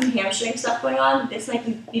you have some hamstring stuff going on, this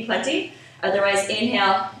might be plenty. Otherwise,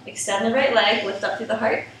 inhale, extend the right leg, lift up through the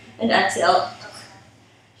heart, and exhale,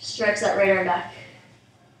 stretch that right arm back.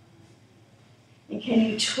 And can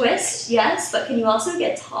you twist? Yes, but can you also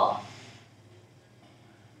get tall?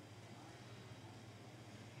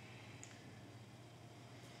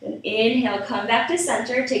 Then inhale, come back to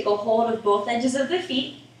center, take a hold of both edges of the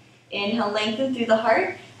feet. Inhale, lengthen through the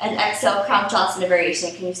heart, and exhale, Kramchasana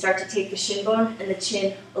variation. Can you start to take the shin bone and the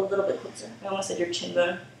chin a little bit closer? I almost said your chin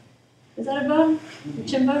bone. Is that a bone? Your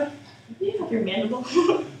chin bone? You have your mandible.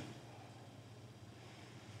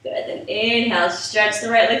 Good, then inhale, stretch the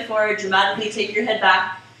right leg forward, dramatically take your head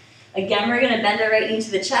back. Again, we're gonna bend our right knee to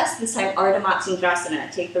the chest, this time Ardha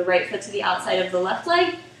Matsyendrasana. Take the right foot to the outside of the left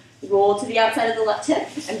leg, roll to the outside of the left hip,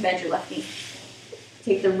 and bend your left knee.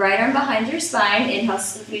 Take the right arm behind your spine, inhale,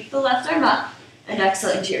 sweep the left arm up, and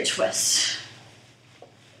exhale into your twist.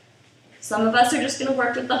 Some of us are just gonna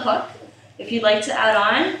work with the hook. If you'd like to add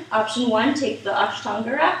on, option one, take the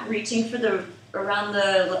Ashtanga wrap, reaching for around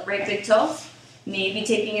the right big toe. Maybe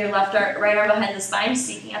taking your right arm behind the spine,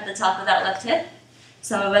 seeking at the top of that left hip.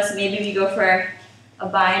 Some of us, maybe we go for a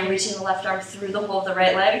bind, reaching the left arm through the hole of the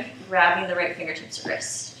right leg, grabbing the right fingertips or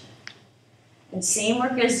wrist. And same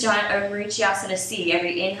work as Vrikshyasana C.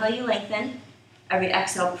 Every inhale you lengthen, every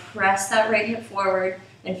exhale press that right hip forward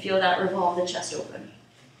and feel that revolve the chest open.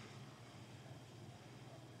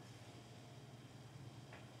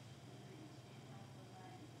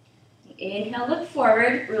 Inhale, look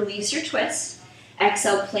forward, release your twist.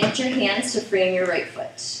 Exhale, plant your hands to frame your right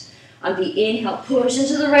foot. On the inhale, push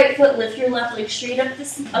into the right foot, lift your left leg straight up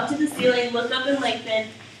to the ceiling, look up and lengthen,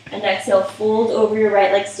 and exhale, fold over your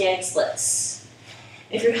right leg, standing splits.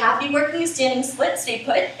 If you're happy working a standing split, stay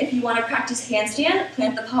put. If you want to practice handstand,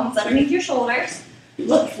 plant the palms underneath your shoulders,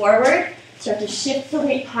 look forward, start to shift the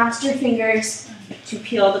weight past your fingers to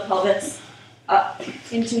peel the pelvis up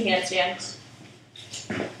into handstand.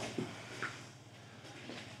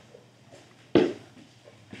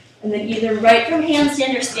 And then either right from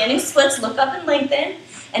handstand or standing splits, look up and lengthen.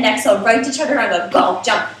 And exhale, right to chaturanga, go,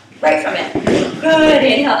 jump, right from it. Good,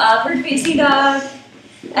 inhale, upward facing dog.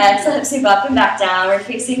 Exhale, hips move up and back, downward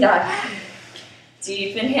facing dog.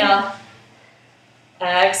 Deep inhale.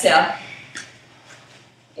 Exhale.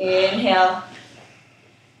 Inhale.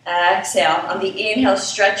 Exhale. On the inhale,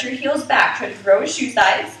 stretch your heels back, try to grow shoe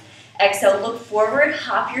size. Exhale, look forward,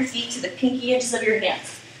 hop your feet to the pinky edges of your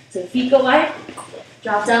hands. So feet go wide.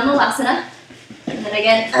 Drop down Malasana, and then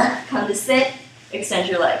again, come to sit, extend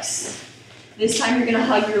your legs. This time you're gonna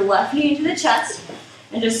hug your left knee into the chest,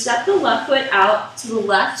 and just step the left foot out to the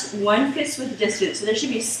left, 1 fist width distance, so there should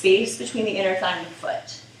be space between the inner thigh and the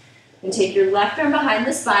foot. And take your left arm behind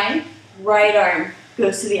the spine, right arm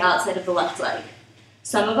goes to the outside of the left leg.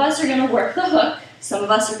 Some of us are gonna work the hook, some of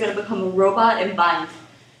us are gonna become a robot and bind.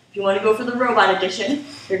 If you wanna go for the robot edition,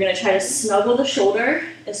 you're gonna try to snuggle the shoulder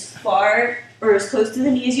as far or as close to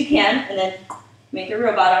the knee as you can, and then make a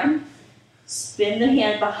robot arm. Spin the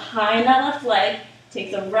hand behind that left leg,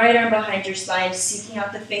 take the right arm behind your spine, seeking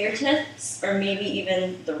out the fingertips, or maybe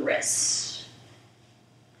even the wrist.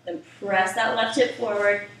 Then press that left hip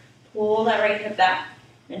forward, pull that right hip back,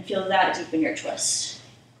 and feel that deep in your twist.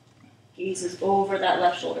 Gazes over that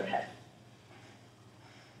left shoulder head.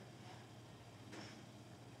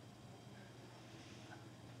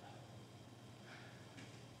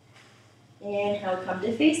 Inhale, come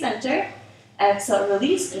to face center. Exhale,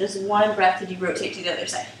 release, and just one breath to de-rotate to the other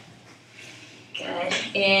side. Good.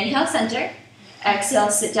 Inhale, center. Exhale,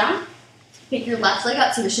 sit down. Pick your left leg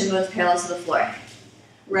up so the shin bone is parallel to the floor.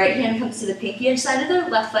 Right hand comes to the pinky edge side of the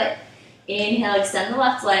left foot. Inhale, extend the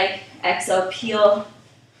left leg. Exhale, peel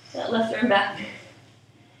that left arm back.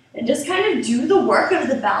 And just kind of do the work of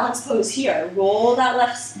the balance pose here. Roll that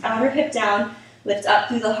left outer hip down, lift up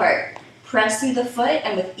through the heart. Press through the foot,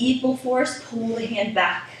 and with equal force, pull the hand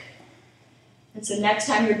back. And so next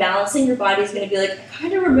time you're balancing, your body's gonna be like, I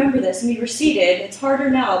kind of remember this, and we were seated, it's harder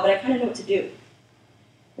now, but I kind of know what to do.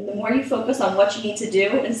 And the more you focus on what you need to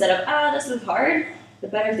do, instead of, this is hard, the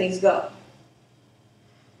better things go.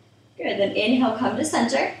 Good, then inhale, come to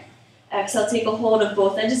center. Exhale, take a hold of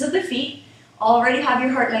both edges of the feet. Already have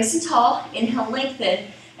your heart nice and tall. Inhale, lengthen,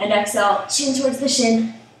 and exhale, chin towards the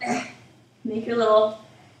shin. Make your little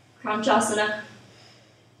Kramchasana.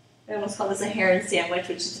 I almost call this a heron sandwich,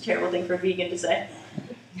 which is a terrible thing for a vegan to say.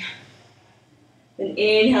 Then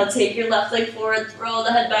inhale, take your left leg forward, throw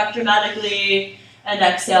the head back dramatically, and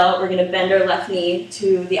exhale, we're going to bend our left knee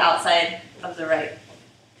to the outside of the right.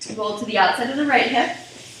 Roll to the outside of the right hip,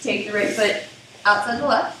 take the right foot outside the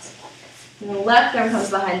left, and the left arm comes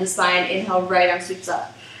behind the spine, inhale, right arm sweeps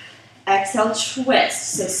up. Exhale,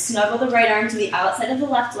 twist, so snuggle the right arm to the outside of the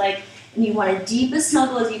left leg, and you want a deep as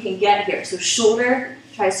snuggle as you can get here, so shoulder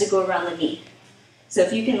tries to go around the knee. So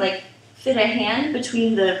if you can like fit a hand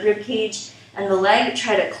between the rib cage and the leg,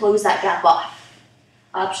 try to close that gap off.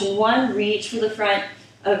 Option 1, reach for the front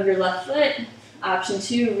of your left foot. Option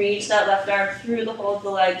 2, reach that left arm through the hole of the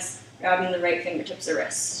legs, grabbing the right fingertips or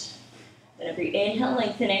wrist. Then every inhale,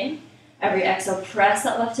 lengthening. Every exhale, press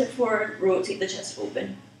that left hip forward, rotate the chest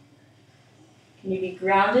open. Can you be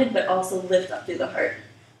grounded, but also lift up through the heart?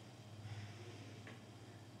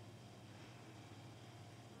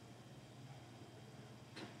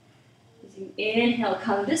 As you inhale,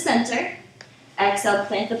 come to center. Exhale,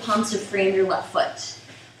 plant the palms to frame your left foot.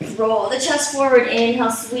 Roll the chest forward, inhale,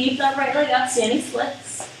 sweep that right leg up, standing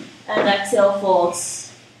splits, and exhale,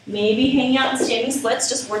 folds. Maybe hanging out in standing splits,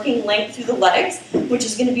 just working length through the legs, which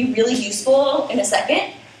is going to be really useful in a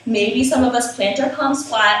second. Maybe some of us plant our palms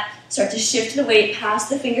flat, start to shift the weight past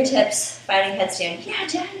the fingertips, finding headstand. Yeah,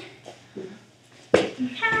 Jen.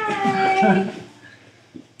 Hi.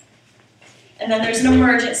 And then there's an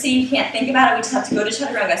emergency, you can't think about it, we just have to go to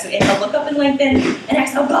chaturanga. So inhale, look up and lengthen, and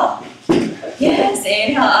exhale, go. Yes,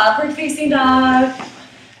 inhale, upward facing dog.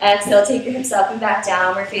 Exhale, take your hips up and back,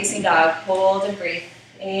 downward facing dog. Hold and breathe.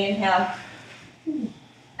 Inhale.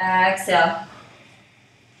 Exhale.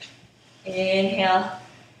 Inhale.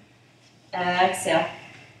 Exhale.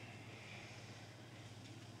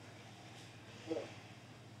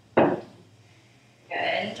 Good,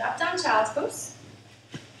 and drop down, child's pose.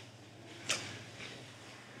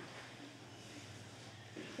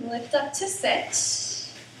 Lift up to sit.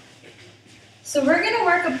 So we're going to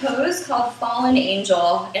work a pose called Fallen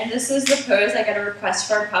Angel, and this is the pose I get a request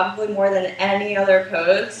for probably more than any other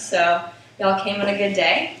pose, so y'all came on a good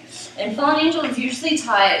day. And Fallen Angel is usually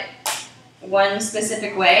taught one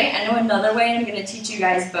specific way. I know another way, and I'm going to teach you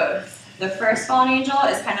guys both. The first Fallen Angel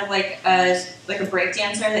is kind of like a break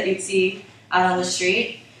dancer that you'd see out on the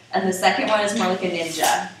street, and the second one is more like a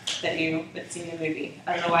ninja that you would see in a movie.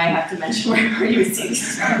 I don't know why I have to mention where you would see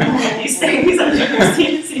these things. I'm sure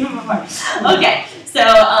you've seen them before. Okay, so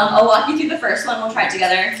I'll walk you through the first one, we'll try it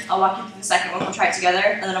together. I'll walk you through the second one, we'll try it together.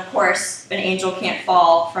 And then of course, an angel can't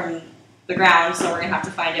fall from the ground, so we're gonna have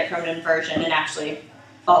to find it from an inversion and actually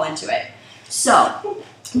fall into it. So,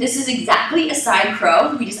 this is exactly a side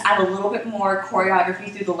crow. We just add a little bit more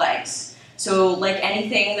choreography through the legs. So like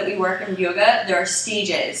anything that we work in yoga, there are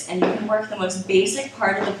stages, and you can work the most basic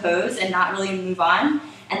part of the pose and not really move on,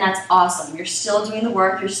 and that's awesome. You're still doing the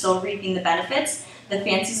work, you're still reaping the benefits. The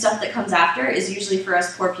fancy stuff that comes after is usually for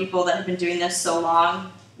us poor people that have been doing this so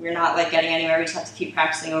long, we're not like getting anywhere, we just have to keep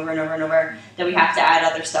practicing over and over and over, that we have to add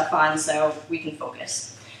other stuff on so we can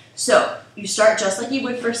focus. So you start just like you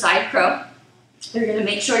would for side crow. You're gonna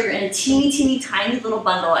make sure you're in a teeny tiny little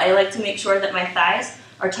bundle. I like to make sure that my thighs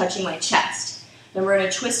are touching my chest. Then we're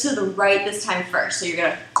gonna twist to the right this time first. So you're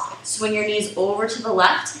gonna swing your knees over to the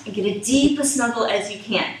left and get a deep a snuggle as you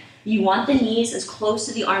can. You want the knees as close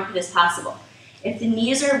to the armpit as possible. If the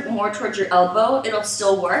knees are more towards your elbow, it'll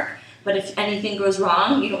still work, but if anything goes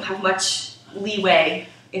wrong, you don't have much leeway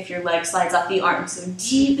if your leg slides off the arm. So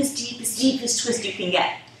deepest twist you can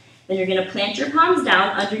get. Then you're gonna plant your palms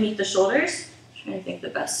down underneath the shoulders. I'm trying to think the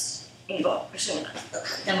best angle. Actually,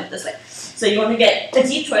 I'm gonna this way. So you want to get a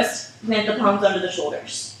deep twist, plant the palms under the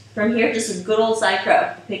shoulders. From here, just a good old side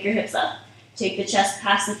crow. Pick your hips up, take the chest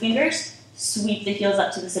past the fingers, sweep the heels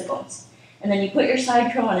up to the sit bones. And then you put your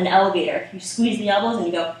side crow on an elevator. You squeeze the elbows and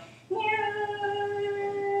you go,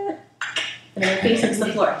 and then your face hits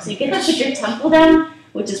the floor. So you get to put your temple down,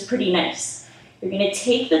 which is pretty nice. You're gonna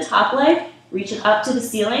take the top leg, reach it up to the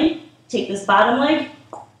ceiling, take this bottom leg,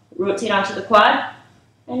 rotate onto the quad,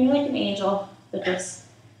 and you're like an angel that just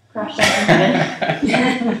crashed down from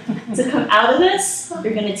heaven. To come out of this,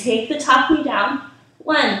 you're gonna take the top knee down.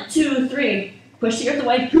 1, 2, 3. Push the earth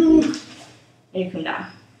away, and you come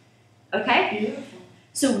down. Okay? Beautiful.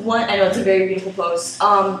 So I know it's a very beautiful pose.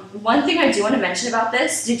 One thing I do want to mention about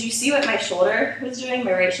this, did you see what my shoulder was doing,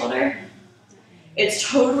 my right shoulder? It's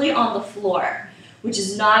totally on the floor, which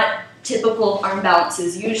is not typical of arm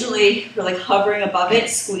balances. Usually we're like hovering above it,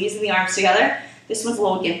 squeezing the arms together. This one's a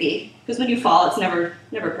little gimpy, because when you fall, it's never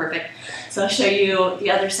perfect. So I'll show you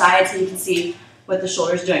the other side so you can see what the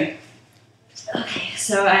shoulder's doing. Okay,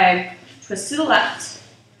 so I twist to the left,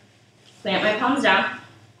 Plant my palms down.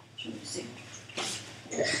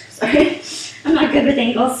 Sorry, I'm not good with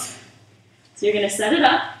angles. So you're gonna set it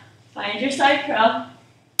up, find your side curl,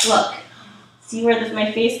 look, see where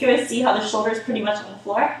my face goes, see how the shoulder's pretty much on the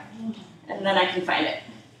floor, and then I can find it.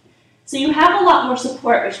 So you have a lot more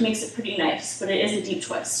support, which makes it pretty nice, but it is a deep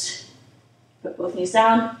twist. Put both knees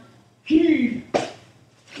down, and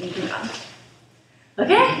go down.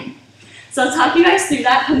 Okay, so I'll talk you guys through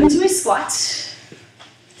that. Come into a squat.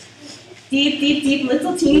 Deep, deep, deep,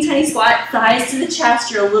 little teeny tiny squat, thighs to the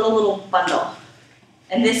chest, you're a little bundle.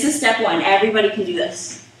 And this is step one. Everybody can do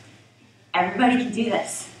this. Everybody can do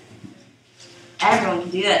this. Everyone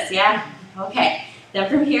can do this, yeah? Okay. Then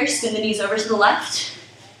from here, spin the knees over to the left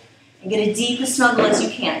and get a deep snuggle as you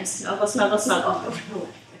can. Snuggle, snuggle, snuggle.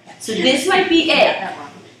 So this might be it.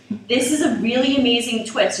 This is a really amazing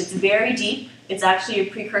twist. It's very deep. It's actually a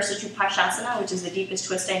precursor to Pashasana, which is the deepest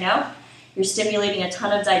twist I know. You're stimulating a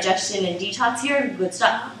ton of digestion and detox here. Good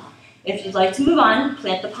stuff. If you'd like to move on,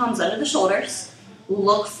 plant the palms under the shoulders.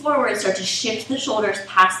 Look forward, start to shift the shoulders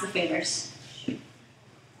past the fingers.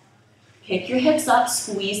 Pick your hips up,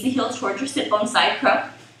 squeeze the heels towards your sit bone, side crow.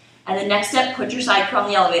 And the next step, put your side crow on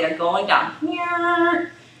the elevator, going down.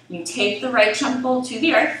 You take the right temple to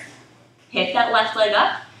the earth, pick that left leg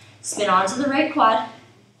up, spin onto the right quad.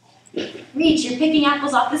 Reach, you're picking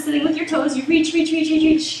apples off the ceiling with your toes. You reach, reach, reach, reach,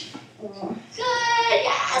 reach. Good,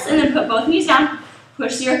 yes. And then put both knees down,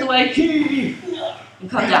 push the earth away, and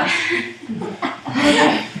come down.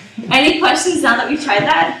 Any questions now that we've tried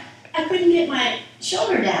that? I couldn't get my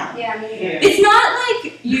shoulder down. Yeah, me neither. It's not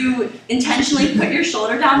like you intentionally put your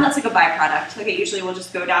shoulder down. That's like a byproduct. Like it usually will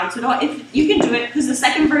just go down. So don't, if you can do it, because the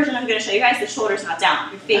second version I'm going to show you guys, the shoulder's not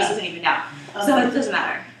down. Your face isn't even down. So it doesn't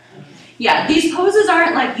matter. Yeah, these poses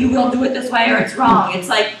aren't like you will do it this way or it's wrong. It's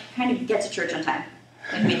like kind of get to church on time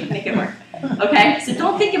and make it work. Okay? So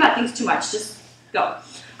don't think about things too much. Just go.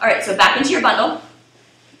 All right, so back into your bundle.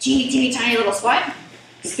 Teeny, teeny, tiny little squat.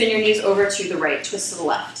 Spin your knees over to the right, twist to the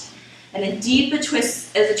left. And then deep a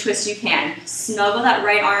twist as a twist you can. Snuggle that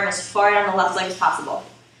right arm as far down the left leg as possible.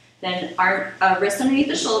 Then wrist underneath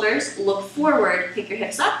the shoulders, look forward, pick your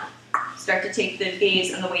hips up. Start to take the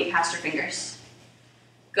gaze and the weight past your fingers.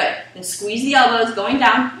 Good. Then squeeze the elbows going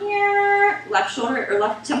down. Left shoulder or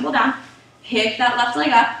left temple down. Pick that left leg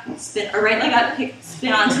up, spin or right leg up,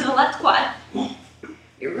 spin onto the left quad.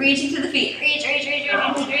 You're reaching to the feet. Reach, reach, reach,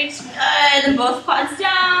 reach, reach, reach. Good. Then both quads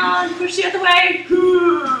down. Push the other way.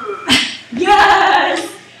 Yes.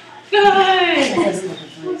 Good.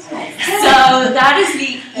 So that is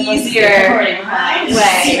the easier way.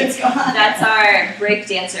 That's our break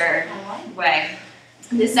dancer way.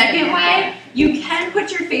 The second way, you can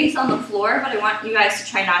put your face on the floor, but I want you guys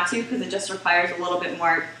to try not to because it just requires a little bit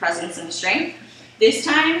more presence and strength. This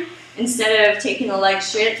time, instead of taking the legs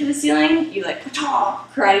straight up to the ceiling, you like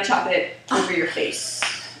karate chop it over your face.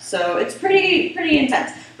 So it's pretty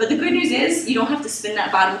intense. But the good news is you don't have to spin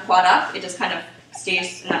that bottom quad up. It just kind of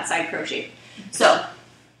stays in that side crow shape. So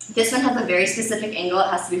this one has a very specific angle. It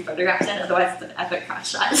has to be photographed in, otherwise it's an epic crotch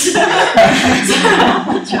shot. So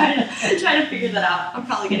I'll try to figure that out. I'm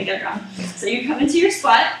probably gonna get it wrong. So you come into your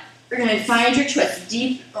squat. We're gonna find your twist.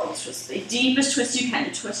 The deepest twist you can.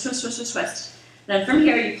 Twist, twist, twist, twist, twist. Then from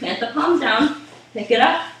here, you plant the palms down, pick it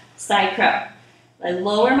up, side crow. I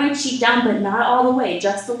lower my cheek down, but not all the way,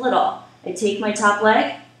 just a little. I take my top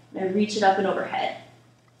leg and I reach it up and overhead.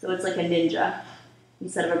 So it's like a ninja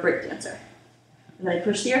instead of a break dancer. And then I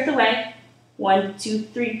push the earth away. 1, 2,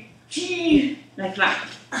 3, and I come out.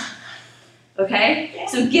 Okay?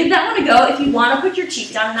 So give that one a go. If you want to put your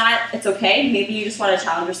cheek down in that, it's okay. Maybe you just want to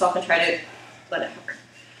challenge yourself and try to let it hover.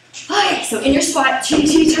 Okay, so in your squat,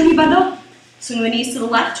 teeny, tiny bundle. Swing the knees to the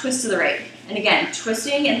left, twist to the right. And again,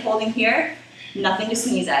 twisting and holding here, nothing to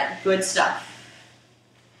sneeze at. Good stuff.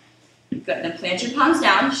 Good, then plant your palms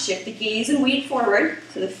down, shift the gaze and weight forward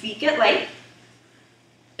so the feet get light.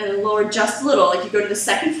 And then lower just a little, like you go to the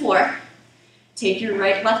second floor. Take your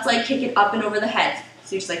left leg, kick it up and over the head.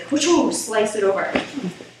 So you're just like, whoosh, slice it over.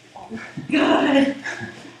 Good. A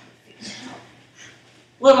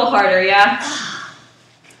little harder, yeah?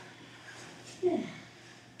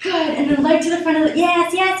 Good, and then leg to the front of the,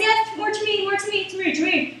 yes, yes, yes, more to me, more to me, to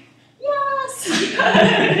me. Yes,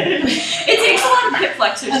 good. It takes a lot of hip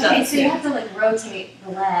flexor stuff. Okay, so you have to like rotate the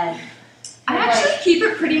leg. I actually keep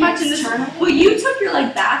it pretty much in this. Well, you took your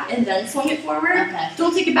leg back and then swung it forward. Okay.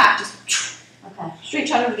 Don't take it back, just straight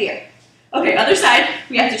shot over the air. Okay, other side.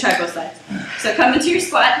 We have to try both sides. So come into your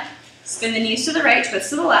squat, spin the knees to the right, twist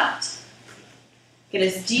to the left. Get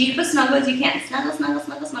as deep a snuggle as you can. Snuggle, snuggle,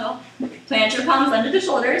 snuggle, snuggle. Plant your palms under the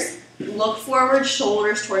shoulders. Look forward,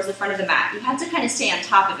 shoulders towards the front of the mat. You have to kind of stay on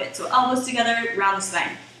top of it. So elbows together, round the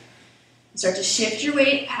spine. Start to shift your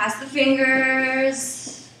weight past the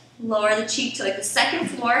fingers. Lower the cheek to like the second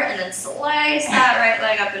floor, and then slice that right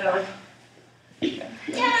leg up and over.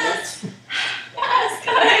 Yes. Yes,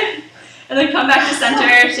 good. And then come back to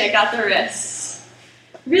center, shake out the wrists.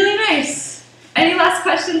 Really nice. Any last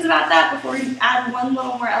questions about that before we add one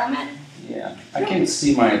little more element? Yeah, I can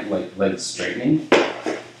see my legs straightening,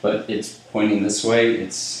 but it's pointing this way.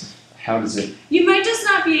 It's, how does it? You might just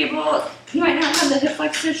not be able, you might not have the hip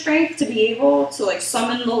flexor strength to be able to like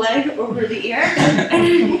summon the leg over the ear, and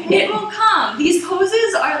it will come. These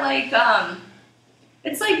poses are like,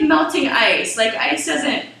 it's like melting ice. Like ice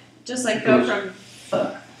doesn't just like go from,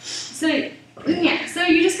 so yeah, so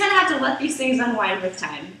you just kind of have to let these things unwind with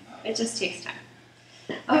time. It just takes time.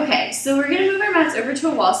 Okay, so we're gonna move our mats over to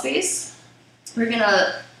a wall space. We're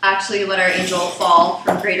gonna actually let our angel fall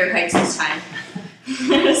from greater heights this time.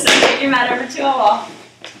 So take your mat over to a wall.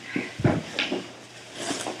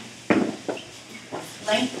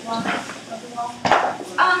 Length of the wall?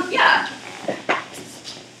 Yeah.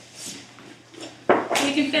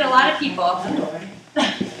 We can fit a lot of people.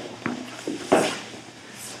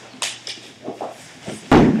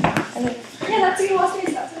 Yeah, that's a good wall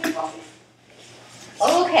space. That's a good wall space.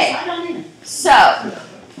 Okay. So,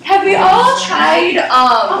 have we all tried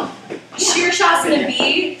Shirshasana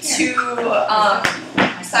B to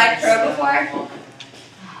side crow before?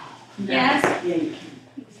 Yes?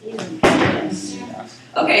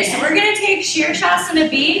 Okay, so we're going to take Shirshasana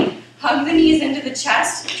B, hug the knees into the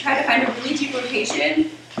chest, try to find a really deep rotation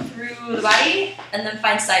through the body, and then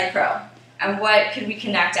find side crow. And what could we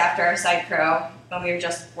connect after our side crow when we were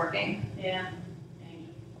just working? Yeah.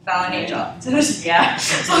 Fallen angel. Yeah.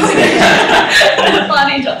 Fallen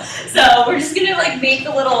angel. So we're just gonna like make a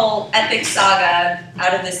little epic saga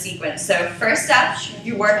out of this sequence. So first step,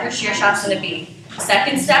 you work your Shirshasana B.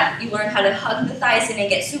 Second step, you learn how to hug the thighs in and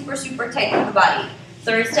get super, super tight through the body.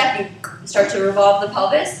 Third step, you start to revolve the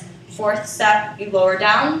pelvis. Fourth step, you lower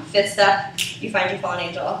down. Fifth step, you find your fallen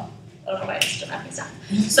angel. I don't know why I just don't have sound.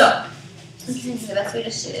 So, the best way to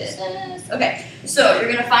shoot this. Okay, so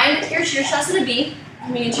you're gonna find your Shirshasana B.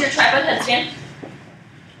 Coming into your tripod headstand.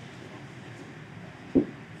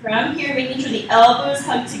 From here, making sure the elbows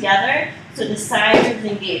hug together so the side ribs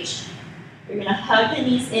engaged. You're going to hug the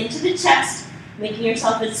knees into the chest, making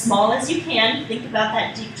yourself as small as you can. Think about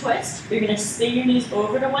that deep twist. You're going to spin your knees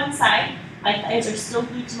over to one side. My thighs are still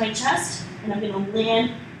glued to my chest, and I'm going to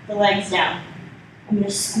land the legs down. I'm going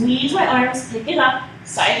to squeeze my arms, pick it up,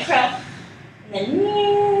 side crow, and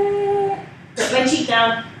then put my cheek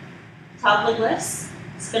down, top leg lifts.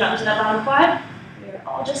 Spin up to that bottom quad. You're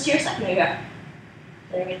all just to your second. There you go.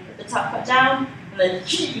 Then you're going to put the top foot down, and then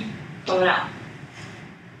coming out.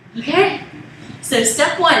 Okay? So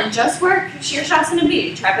step one, just work Shirshasana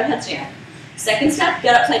B, tripod headstand. Second step,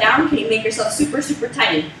 get upside down. Can you make yourself super, super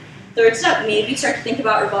tiny? Third step, maybe start to think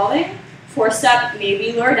about revolving. Fourth step,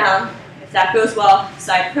 maybe lower down. If that goes well,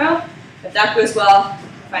 side crow. If that goes well,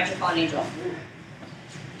 find your fallen angel.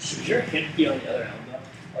 Should your hip be on the other elbow,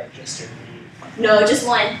 or just your knee? No, just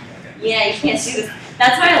one. Okay. Yeah, you can't do this.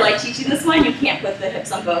 That's why I like teaching this one. You can't put the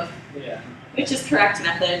hips on both, Yeah. which is correct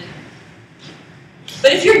method.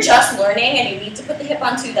 But if you're just learning and you need to put the hip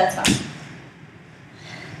on too, that's fine.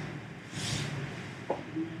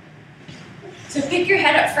 So pick your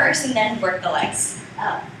head up first and then work the legs.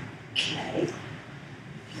 Okay.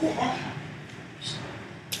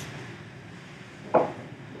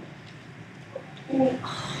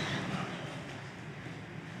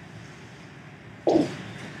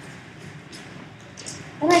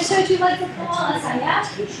 And I showed you like the ball last time, yeah?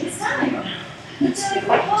 It's time. It's like a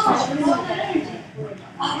ball. All that energy.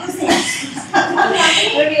 What was it?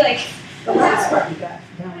 It would be like, The last part you got.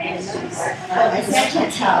 I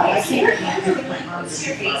can't tell. I can't do my arms.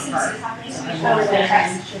 your face and see happening to your shoulders and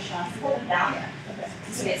chest. Pull them down.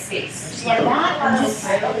 So get space. Yeah, that I'm just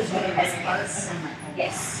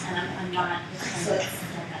Yes. and I'm not. So it's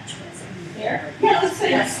not twist. Here? Yeah, let's put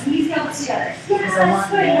it. Squeeze the elbows together. Because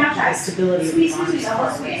I want the stability of the Squeeze between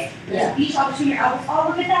elbows. Squeeze. Yeah. Each elbow between your elbows. Oh,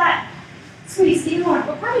 look at that. Squeeze even more.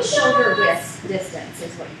 But probably Shoulder width distance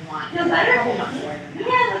is what you want. Feel better? Probably not more than that.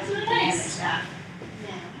 Yeah, that's really nice. Yeah.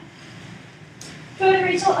 Go ahead,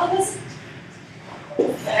 Rachel. Elbows.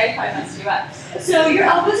 Sorry, probably messed you up. So your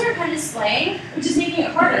elbows are kind of splaying, which is making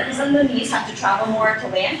it harder because then the knees have to travel more to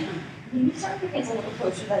land. Maybe start your hands a little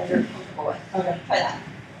closer than you're comfortable with. Okay. Try that.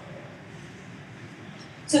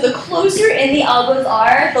 So the closer in the elbows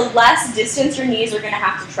are, the less distance your knees are going to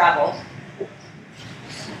have to travel.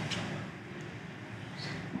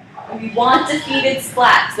 We want defeated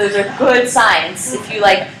splats. Those are good signs. If you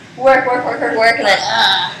like work, and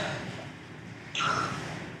then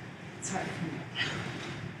It's hard for me.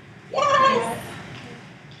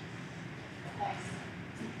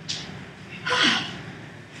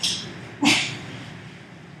 yes.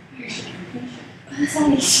 It's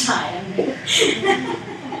only shy.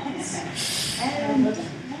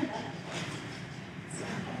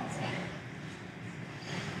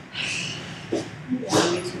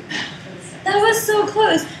 That was so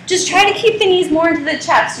close. Just try to keep the knees more into the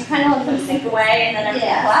chest. You kind of let them sink away and then everything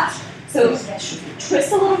collapse. So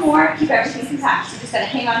twist a little more, keep everything compact. You just gotta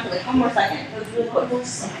hang on for like 1 more second. That was really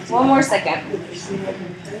close. 1 more second.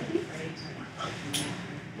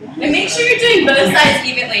 And make sure you're doing both sides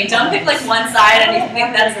evenly. Don't pick like one side and you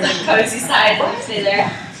think that's the cozy side and you stay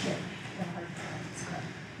there.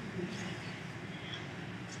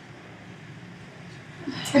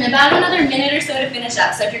 And about another minute or so to finish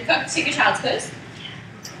up. So if you're cooked, take a child's pose.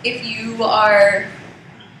 If you are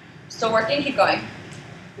still working, keep going.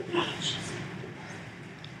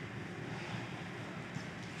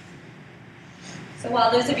 So while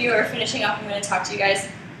those of you are finishing up, I'm going to talk to you guys.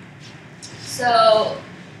 So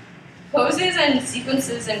poses and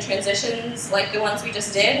sequences and transitions like the ones we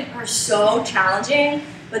just did are so challenging,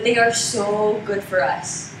 but they are so good for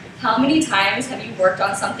us. How many times have you worked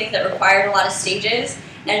on something that required a lot of stages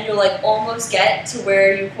and you'll like almost get to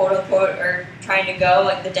where you quote unquote are trying to go,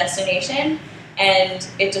 like the destination, and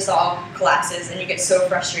it just all collapses and you get so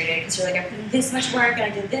frustrated because you're like, I put in this much work and I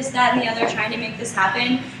did this, that, and the other trying to make this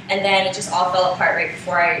happen, and then it just all fell apart right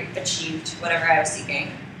before I achieved whatever I was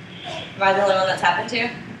seeking. Am I the only one that's happened to?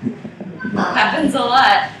 Happens a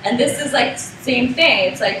lot. And this is like the same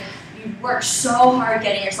thing. It's like you work so hard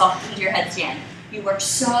getting yourself into your headstand. You work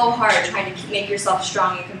so hard trying to make yourself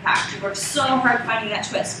strong and compact. You work so hard finding that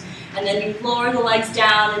twist. And then you lower the legs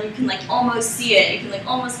down and you can like almost see it. You can like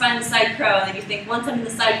almost find the side crow. And then you think, once I'm in the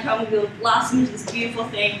side crow, I'm going to blossom into this beautiful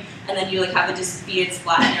thing. And then you like have a defeated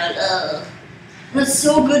splat and you're like, ugh. And that's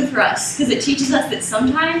so good for us because it teaches us that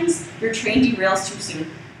sometimes your train derails too soon.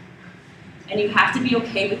 And you have to be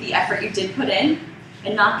okay with the effort you did put in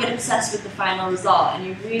and not get obsessed with the final result. And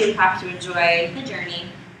you really have to enjoy the journey,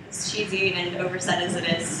 as cheesy and overset as it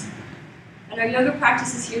is. And our yoga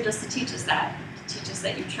practice is here just to teach us that. To teach us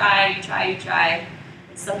that you try.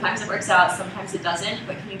 And sometimes it works out, sometimes it doesn't,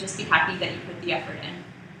 but can you just be happy that you put the effort in?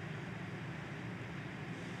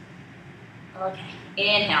 Okay,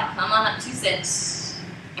 inhale, come on up to sit.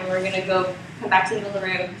 And we're gonna come back to the middle of the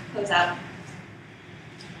room, close out.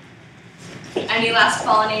 Any last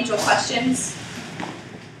fallen angel questions?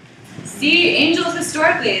 See, angels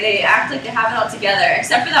historically, they act like they have it all together,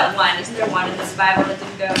 except for that one. Isn't there one in this Bible that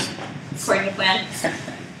didn't go according to plan?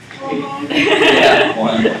 Yeah,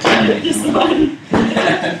 one. Just one.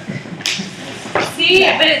 See,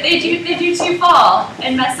 but they do too fall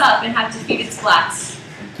and mess up and have defeated splats.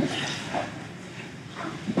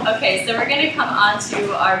 Okay, so we're going to come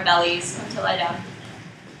onto our bellies. Come to lie down.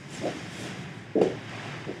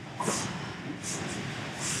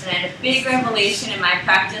 And I had a big revelation in my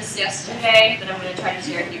practice yesterday that I'm going to try to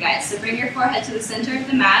share with you guys. So bring your forehead to the center of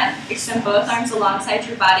the mat, extend both arms alongside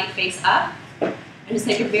your body, face up, and just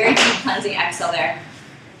take a very deep cleansing exhale there.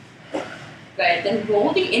 Good. Then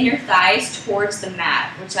roll the inner thighs towards the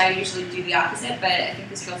mat, which I usually do the opposite, but I think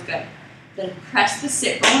this feels good. Then press the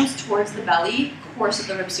sit bones towards the belly, corset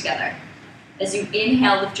the ribs together. As you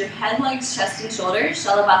inhale, lift your head, legs, chest, and shoulders,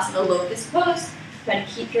 Shalabhasana locust pose. Try to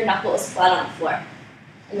keep your knuckles flat on the floor.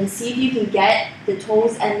 And then see if you can get the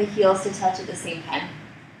toes and the heels to touch at the same time.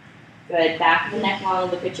 Good. Back of the neck long,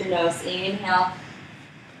 look at your nose. Inhale.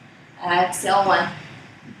 Exhale, 1.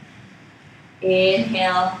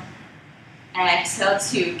 Inhale. Exhale,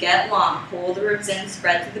 2. Get long. Pull the ribs in,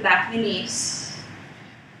 spread through the back of the knees.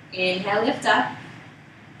 Inhale, lift up.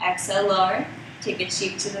 Exhale, lower. Take a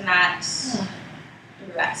cheek to the mat.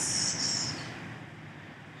 And rest.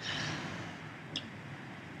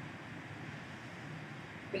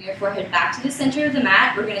 Bring your forehead back to the center of the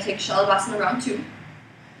mat. We're going to take Shalabhasana round 2.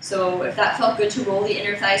 So if that felt good to roll the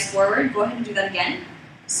inner thighs forward, go ahead and do that again.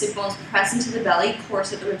 Sit bones press into the belly,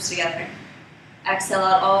 corset the ribs together. Exhale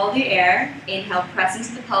out all the air. Inhale, press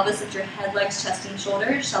into the pelvis, lift your head, legs, chest, and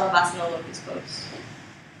shoulders. Shalabhasana locust pose.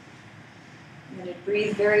 I'm going to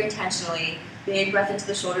breathe very intentionally. Big breath into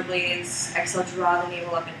the shoulder blades. Exhale, draw the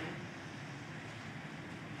navel up and in.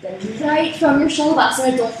 Then right from your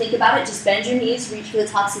Shalabhasana, don't think about it, just bend your knees, reach for the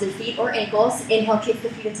tops of the feet or ankles. Inhale, kick the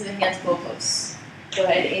feet into the hands, bow pose. Go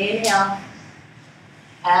ahead, inhale.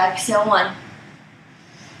 Exhale, 1.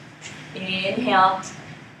 Inhale.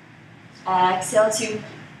 Exhale, 2.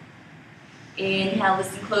 Inhale,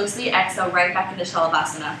 listen closely. Exhale, right back into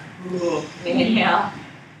Shalabhasana. Inhale.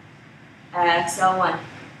 Exhale, 1.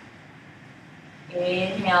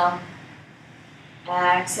 Inhale.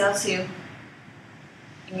 Exhale, 2.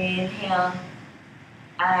 Inhale.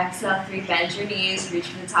 Exhale, 3. Bend your knees. Reach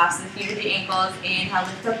for the tops of the feet or the ankles. Inhale,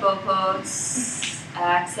 lift up bokos.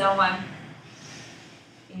 Exhale, 1.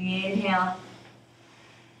 Inhale.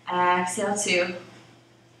 Exhale, 2.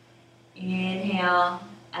 Inhale.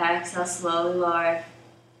 Exhale, slowly lower.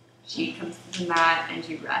 Feet comes to the mat and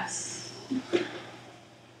you rest.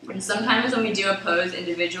 And sometimes when we do a pose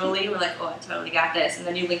individually, we're like, oh, I totally got this. And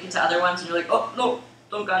then you link it to other ones and you're like, oh, no,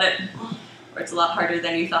 don't got it. Or it's a lot harder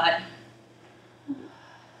than you thought.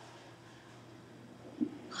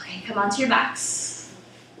 Okay, come onto your backs.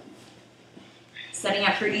 Setting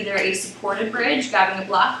up for either a supported bridge, grabbing a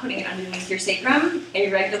block, putting it underneath your sacrum,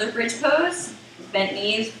 a regular bridge pose, bent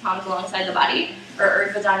knees, palms alongside the body, or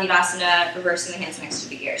Urdhva Dhanurasana, reversing the hands next to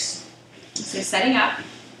the ears. So setting up,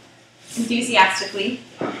 enthusiastically.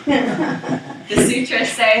 The sutras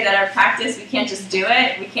say that our practice, we can't just do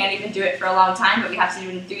it, we can't even do it for a long time, but we have to do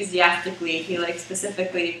it enthusiastically. He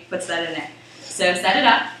specifically puts that in there. So set it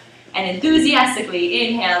up, and enthusiastically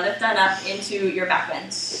inhale, lift on up into your back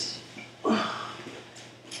bend.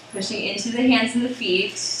 Pushing into the hands and the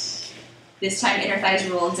feet. This time inner thighs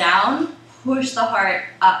roll down, push the heart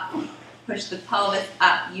up, push the pelvis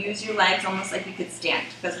up. Use your legs almost like you could stand,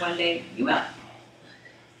 because one day you will.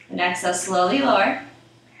 And exhale, slowly lower.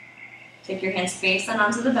 Take your hands face on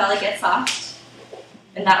onto the belly, get soft.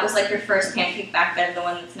 And that was like your first pancake back bend, the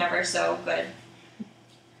one that's never so good.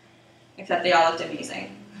 Except they all looked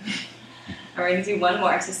amazing. And we're going to do one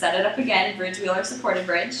more. So set it up again, bridge wheel or supported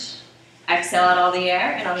bridge. Exhale out all the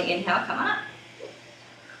air, and on the inhale, come on up.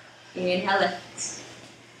 Inhale, lift.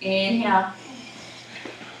 Inhale.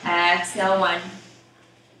 Exhale, 1.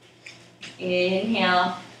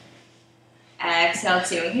 Inhale. Exhale,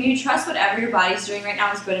 2. And can you trust whatever your body's doing right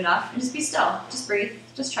now is good enough? And just be still. Just breathe.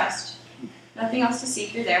 Just trust. Nothing else to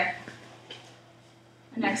seek. You're there.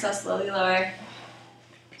 And exhale, slowly lower.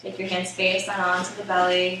 Take your hands face on onto the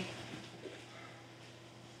belly.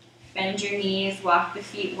 Bend your knees. Walk the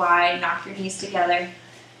feet wide. Knock your knees together.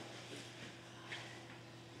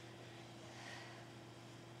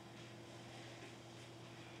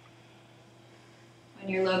 When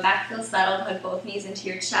your low back feels settled, hug both knees into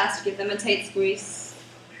your chest. Give them a tight squeeze.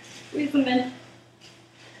 Squeeze them in.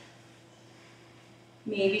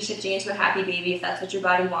 Maybe shifting into a happy baby if that's what your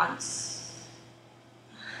body wants.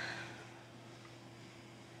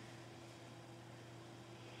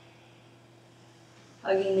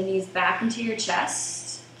 Hugging the knees back into your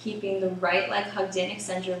chest. Keeping the right leg hugged in.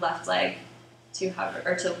 Extend your left leg to hover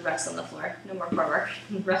or to rest on the floor. No more core work.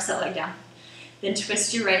 Rest that leg down. Then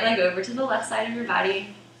twist your right leg over to the left side of your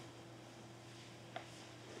body.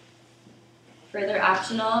 Further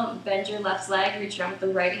optional, bend your left leg, reach around with the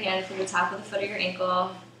right hand from the top of the foot of your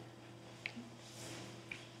ankle.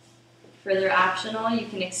 Further optional, you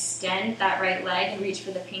can extend that right leg and reach for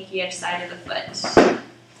the pinky edge side of the foot.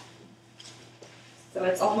 So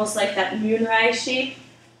it's almost like that moonrise shape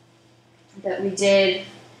that we did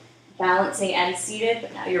balancing and seated,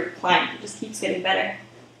 but now you're reclined. It just keeps getting better.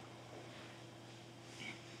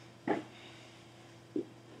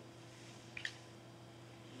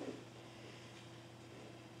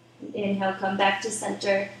 Inhale, come back to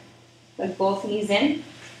center. Hug both knees in.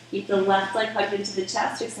 Keep the left leg hugged into the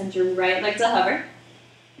chest. Extend your right leg to hover.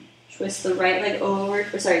 Twist the right leg over,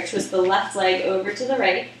 twist the left leg over to the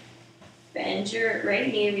right. Bend your right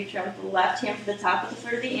knee, reach around with the left hand for the top of the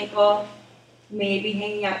foot of the ankle. Maybe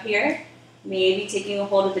hanging out here. Maybe taking a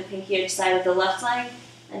hold of the pinky edge side of the left leg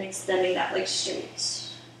and extending that leg straight.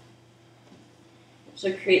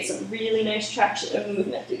 So create some really nice traction and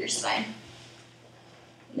movement through your spine.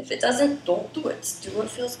 And if it doesn't, don't do it. Do what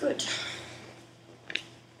feels good.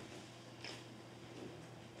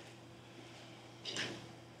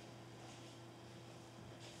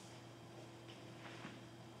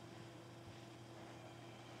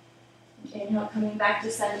 Inhale, coming back to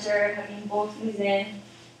center, hugging both knees in.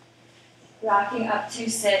 Rocking up to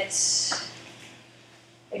sit.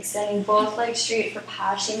 Extending both legs straight for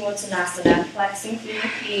Paschimottanasana. Flexing through the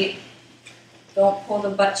feet. Don't pull the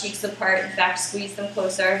butt cheeks apart. In fact, squeeze them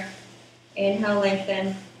closer. Inhale,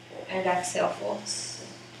 lengthen, and exhale, fold.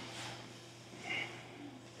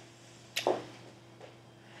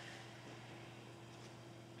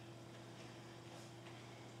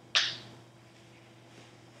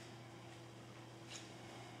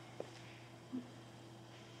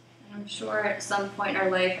 I'm sure at some point in our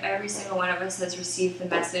life, every single one of us has received the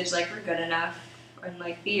message like we're good enough, or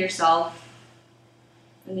like be yourself.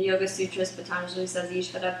 In the Yoga Sutras, Patanjali says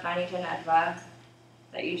Ishvara Pranita Nadva,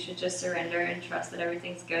 that you should just surrender and trust that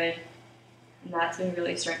everything's good. And that's when we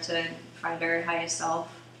really start to find our highest self.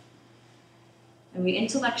 And we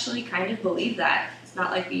intellectually kind of believe that. It's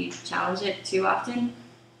not like we challenge it too often.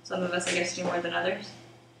 Some of us, I guess, do more than others.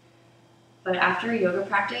 But after a yoga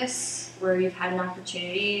practice where you've had an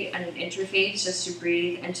opportunity and an interface just to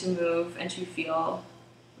breathe and to move and to feel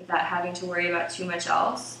without having to worry about too much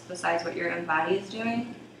else besides what your own body is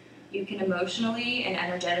doing, you can emotionally and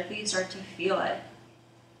energetically start to feel it.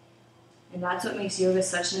 And that's what makes yoga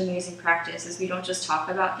such an amazing practice, is we don't just talk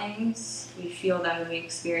about things, we feel them and we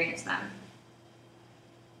experience them.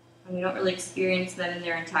 And we don't really experience them in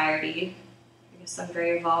their entirety, because some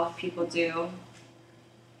very evolved people do.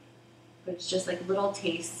 But it's just like little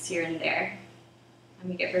tastes here and there. And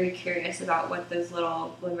we get very curious about what those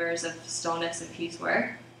little glimmers of stillness and peace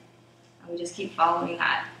were. And we just keep following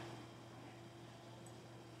that.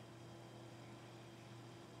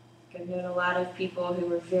 I've known a lot of people who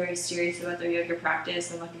were very serious about their yoga practice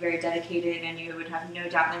and like very dedicated, and you would have no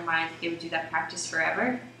doubt in their mind that they would do that practice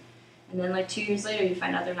forever. And then like 2 years later, you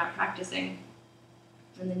find out they're not practicing.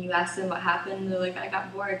 And then you ask them what happened, and they're like, I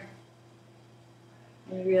got bored.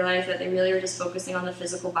 And you realize that they really were just focusing on the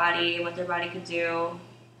physical body and what their body could do.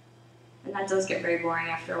 And that does get very boring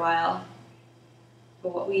after a while.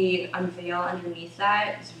 But what we unveil underneath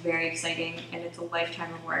that is very exciting, and it's a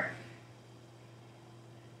lifetime of work.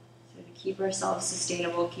 So to keep ourselves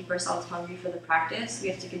sustainable, keep ourselves hungry for the practice, we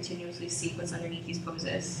have to continuously seek what's underneath these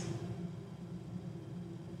poses.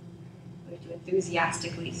 We have to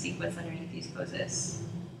enthusiastically seek what's underneath these poses.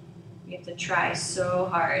 We have to try so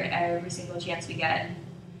hard every single chance we get,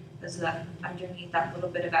 because that underneath that little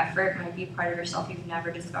bit of effort might be part of yourself you've never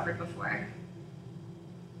discovered before.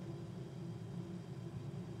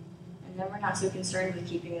 And then we're not so concerned with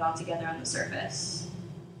keeping it all together on the surface.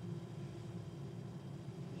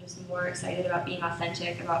 We're just more excited about being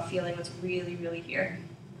authentic, about feeling what's really, really here.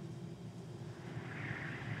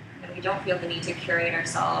 And we don't feel the need to curate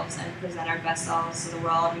ourselves and present our best selves to the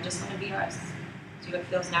world. We just want to be us. Do what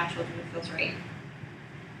feels natural, do what feels right.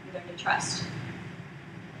 We learn to trust.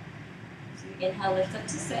 So we inhale, lift up to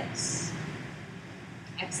 6.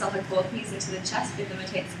 Exhale, hook both knees into the chest, give them a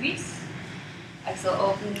tight squeeze. Exhale,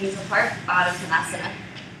 open the knees apart, Baddha Konasana.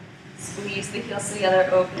 Squeeze the heels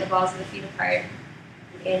together, open the balls of the feet apart.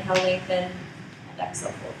 Inhale, lengthen, and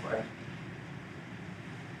exhale, fold forward.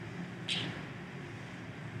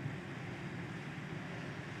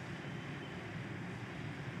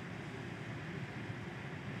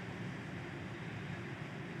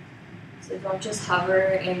 So don't just hover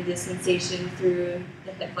in the sensation through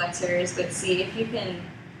the hip flexors, but see if you can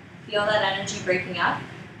feel that energy breaking up,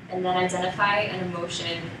 and then identify an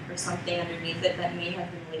emotion or something underneath it that may have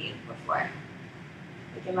been laid before.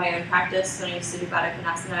 Like in my own practice, when I used to do Baddha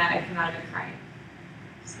Konasana, I come out of it crying,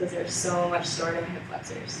 just because there's so much stored in my hip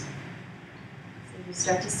flexors. So you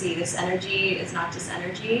start to see this energy is not just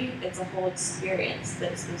energy, it's a whole experience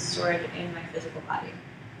that's been stored in my physical body.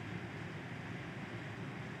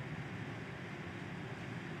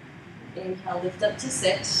 Inhale, lift up to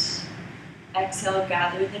sit. Exhale,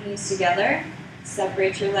 gather the knees together.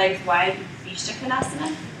 Separate your legs wide, Vishta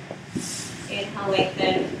Konasana. Inhale,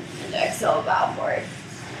 lengthen, and exhale, bow forward.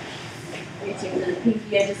 Reaching to the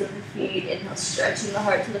pinky edges of the feet. Inhale, stretching the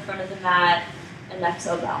heart to the front of the mat, and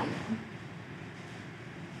exhale, bowing down.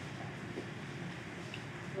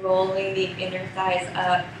 Rolling the inner thighs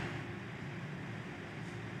up.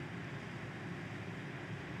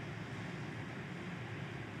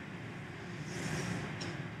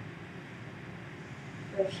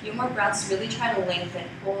 For a few more breaths, really try to lengthen.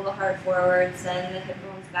 Pull the heart forward, send the hip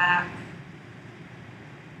bones back.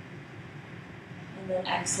 And then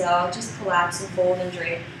exhale, just collapse and fold and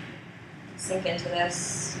drape. Sink into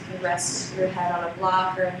this. You can rest your head on a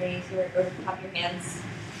block or underneath or over the top of your hands.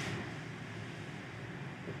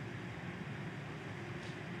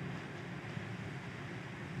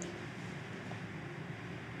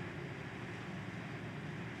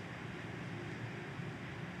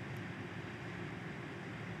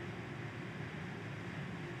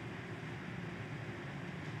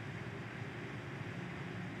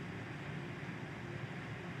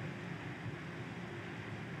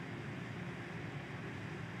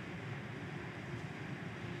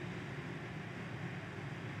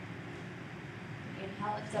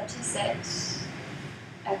 Inhale, lift up to sit.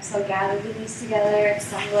 Exhale, gather the knees together,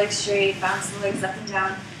 extend the legs straight, bounce the legs up and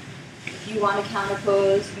down. If you want to counter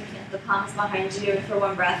pose, you can get the palms behind you, and for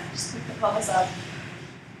one breath, just pick the pelvis up.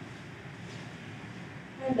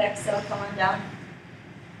 And exhale, come on down.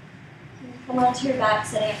 Come onto your back,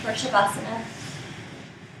 setting up for Shavasana.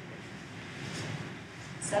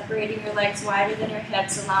 Separating your legs wider than your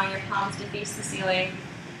hips, allowing your palms to face the ceiling.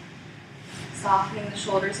 Softening the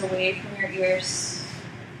shoulders away from your ears.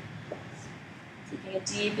 Taking a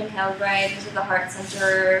deep inhale right into the heart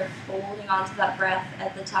center, holding onto that breath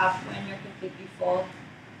at the top when you're completely full.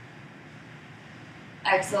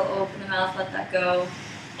 Exhale, open the mouth, let that go.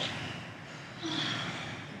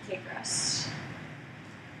 Take rest.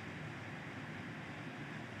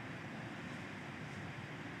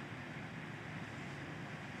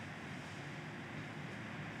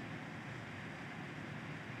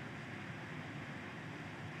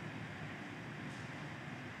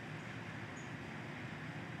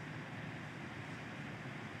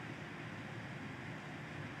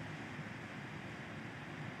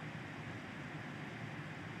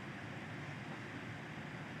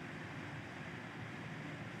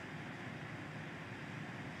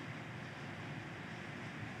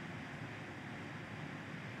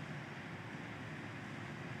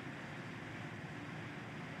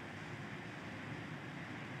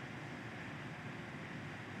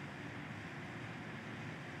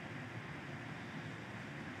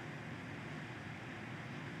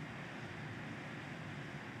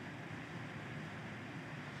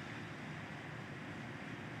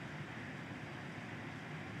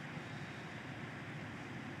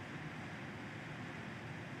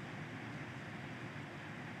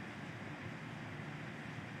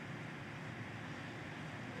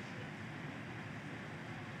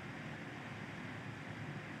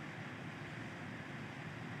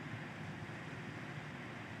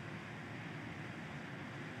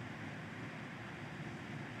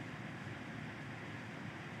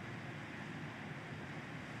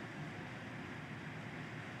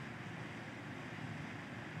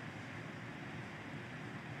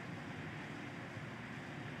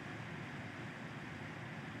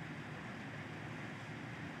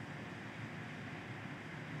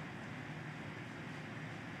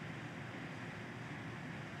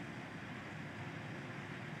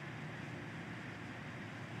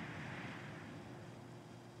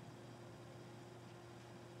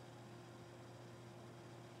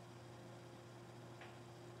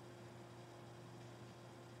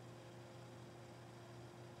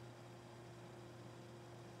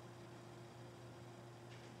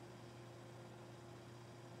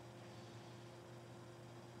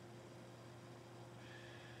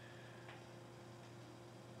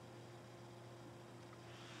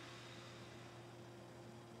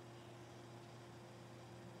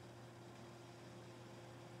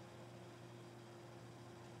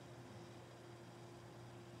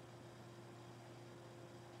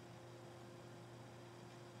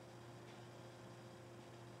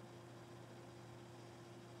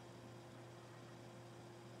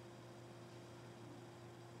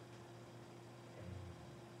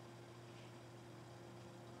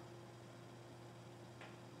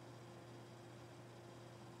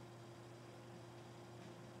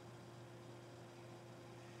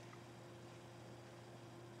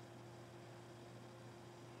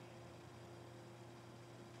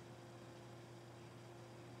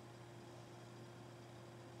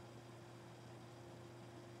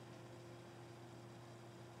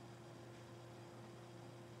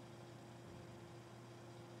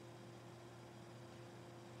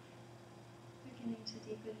 Beginning to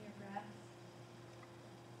deepen your breath.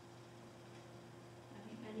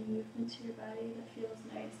 Adding any movement to your body that feels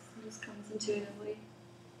nice and just comes intuitively.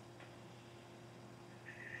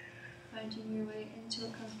 Finding your way into a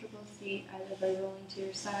comfortable seat, either by rolling to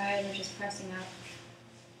your side or just pressing up.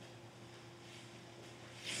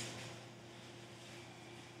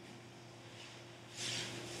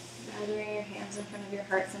 Gathering your hands in front of your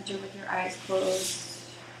heart center with your eyes closed.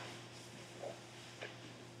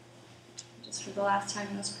 Just for the last time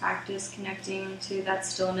in this practice, connecting to that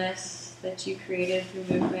stillness that you created through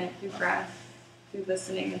movement, through breath, through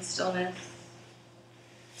listening and stillness.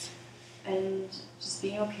 And just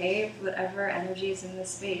being okay with whatever energy is in this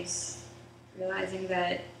space. Realizing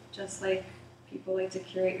that just like people like to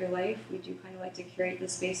curate your life, we do kind of like to curate the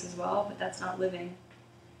space as well, but that's not living.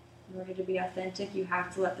 In order to be authentic, you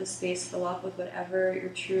have to let the space fill up with whatever your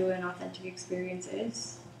true and authentic experience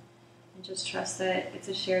is. And just trust that it's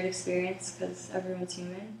a shared experience because everyone's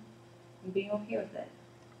human. And being okay with it.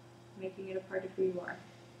 Making it a part of who you are.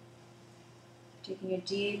 Taking a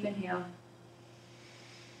deep inhale.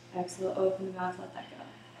 Exhale, open the mouth, let that go.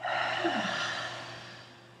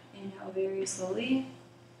 Inhale very slowly.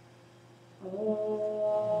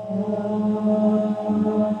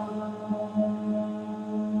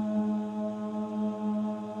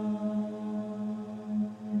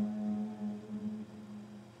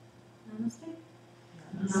 Namaste.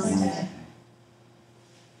 Namaste.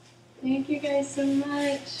 guys so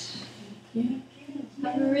much.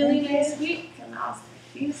 Have a really nice week, and I'll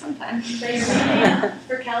see you sometime. So you're going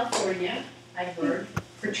for California, I heard,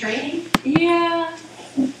 for training? Yeah,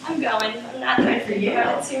 I'm going. I'm not trying to For you. think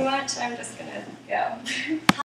about it too much. I'm just gonna go.